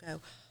back and we'll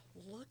go,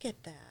 look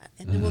at that,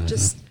 and then we'll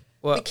just.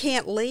 We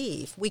can't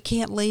leave. We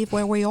can't leave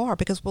where we are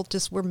because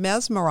we're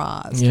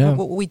mesmerized by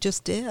what we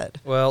just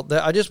did. Well,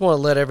 I just want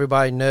to let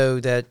everybody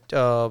know that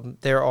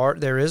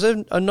there is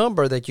a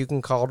number that you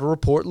can call to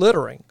report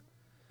littering.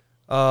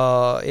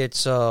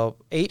 It's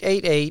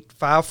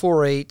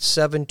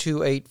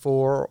 888-548-7284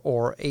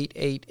 or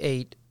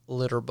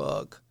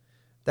 888-LITTERBUG.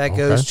 That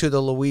goes to the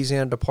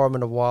Louisiana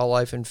Department of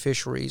Wildlife and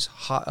Fisheries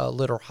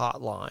litter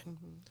hotline.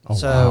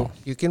 So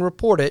you can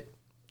report it.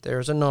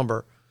 There's a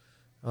number.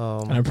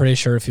 And I'm pretty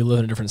sure if you live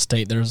in a different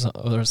state, there's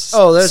different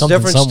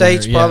somewhere.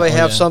 states probably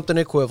have something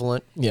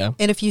equivalent. Yeah.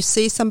 And if you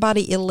see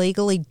somebody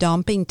illegally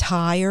dumping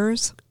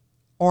tires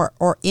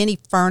or any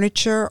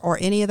furniture or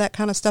any of that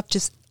kind of stuff,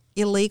 just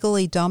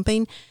illegally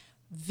dumping,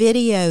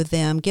 video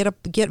them.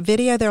 Get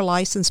video their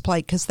license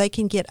plate because they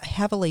can get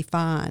heavily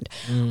fined.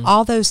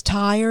 All those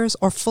tires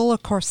are full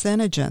of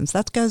carcinogens.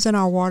 That goes in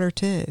our water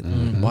too.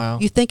 Wow.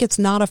 You think it's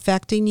not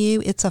affecting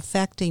you? It's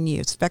affecting you.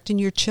 It's affecting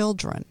your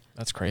children.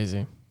 That's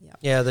crazy.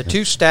 Yeah, the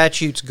two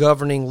statutes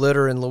governing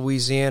litter in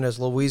Louisiana is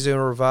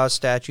Louisiana Revised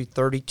Statute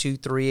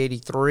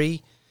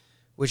 32383,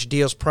 which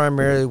deals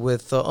primarily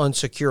with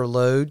unsecure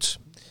loads,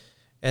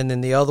 and then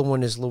the other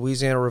one is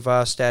Louisiana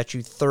Revised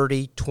Statute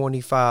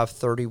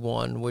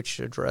 302531, which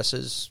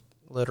addresses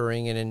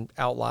littering and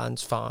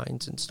outlines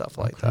fines and stuff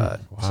like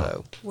that. Wow.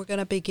 So we're going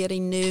to be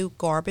getting new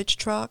garbage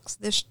trucks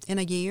in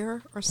a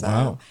year or so,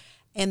 Wow.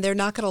 and they're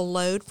not going to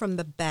load from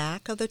the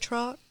back of the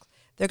truck.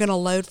 They're going to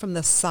load from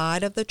the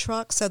side of the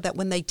truck so that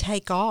when they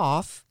take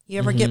off, you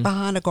ever get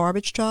behind a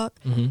garbage truck,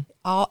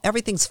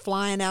 everything's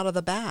flying out of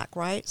the back,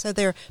 right? So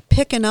they're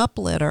picking up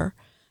litter.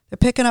 They're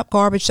picking up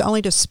garbage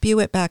only to spew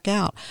it back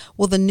out.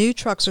 Well, the new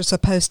trucks are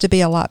supposed to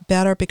be a lot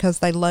better because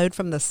they load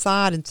from the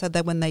side, and so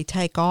that when they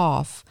take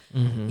off,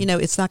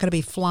 it's not going to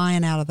be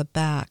flying out of the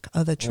back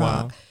of the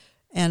truck.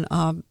 Wow. And,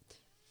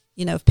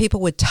 if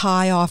people would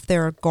tie off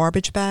their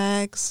garbage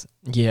bags.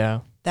 Yeah.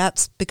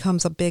 That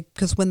becomes a big,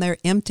 because when they're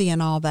empty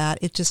and all that,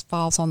 it just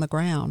falls on the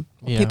ground.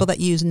 Yeah. People that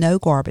use no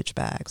garbage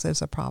bags,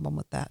 there's a problem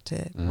with that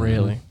too.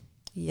 Really?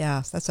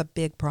 Yes, that's a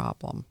big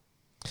problem.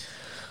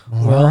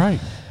 All right.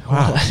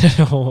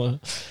 Wow.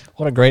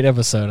 What a great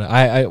episode.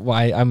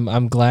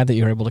 I'm glad that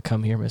you were able to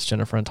come here, Miss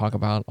Jennifer, and talk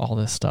about all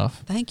this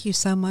stuff. Thank you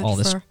so much all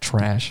this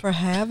trash. for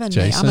having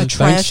Jason, me.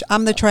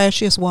 I'm the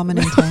trashiest woman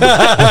in town.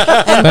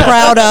 And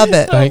proud of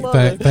it.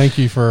 Thank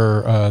you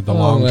for the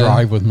long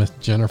drive with Miss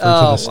Jennifer to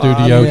the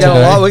studio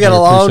today. We got a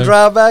long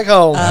drive back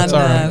home. I know.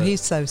 All right.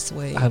 He's so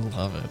sweet. I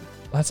love it.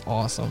 That's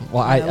awesome.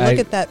 Well, look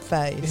at that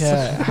face.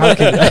 Yeah. How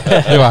can,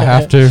 do I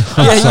have to?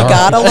 Yeah, you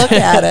got to look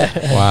at it.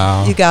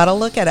 Wow. You got to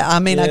look at it. I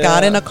mean, I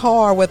got in a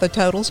car with a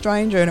total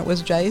stranger, and it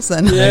was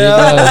Jason.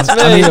 Yeah, that's me.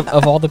 I mean,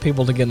 of all the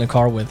people to get in a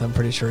car with, I'm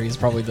pretty sure he's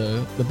probably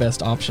the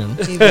best option.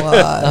 He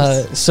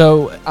was.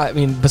 So, I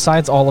mean,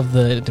 besides all of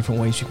the different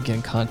ways you can get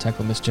in contact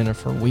with Miss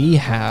Jennifer, we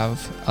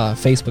have a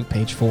Facebook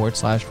page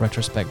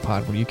 /Retrospect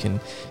Pod where you can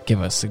give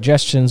us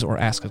suggestions or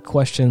ask us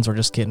questions or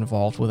just get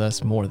involved with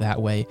us more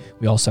that way.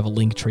 We also have a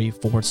link tree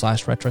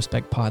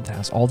 /Retrospect Pod that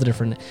has all the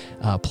different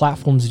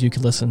platforms that you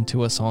can listen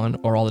to us on,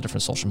 or all the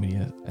different social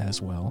media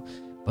as well.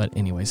 But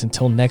anyways,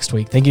 until next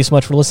week, thank you so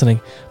much for listening.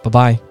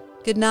 Bye-bye.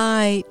 Good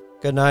night.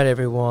 Good night,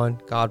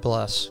 everyone. God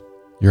bless.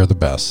 You're the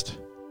best.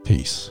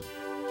 Peace.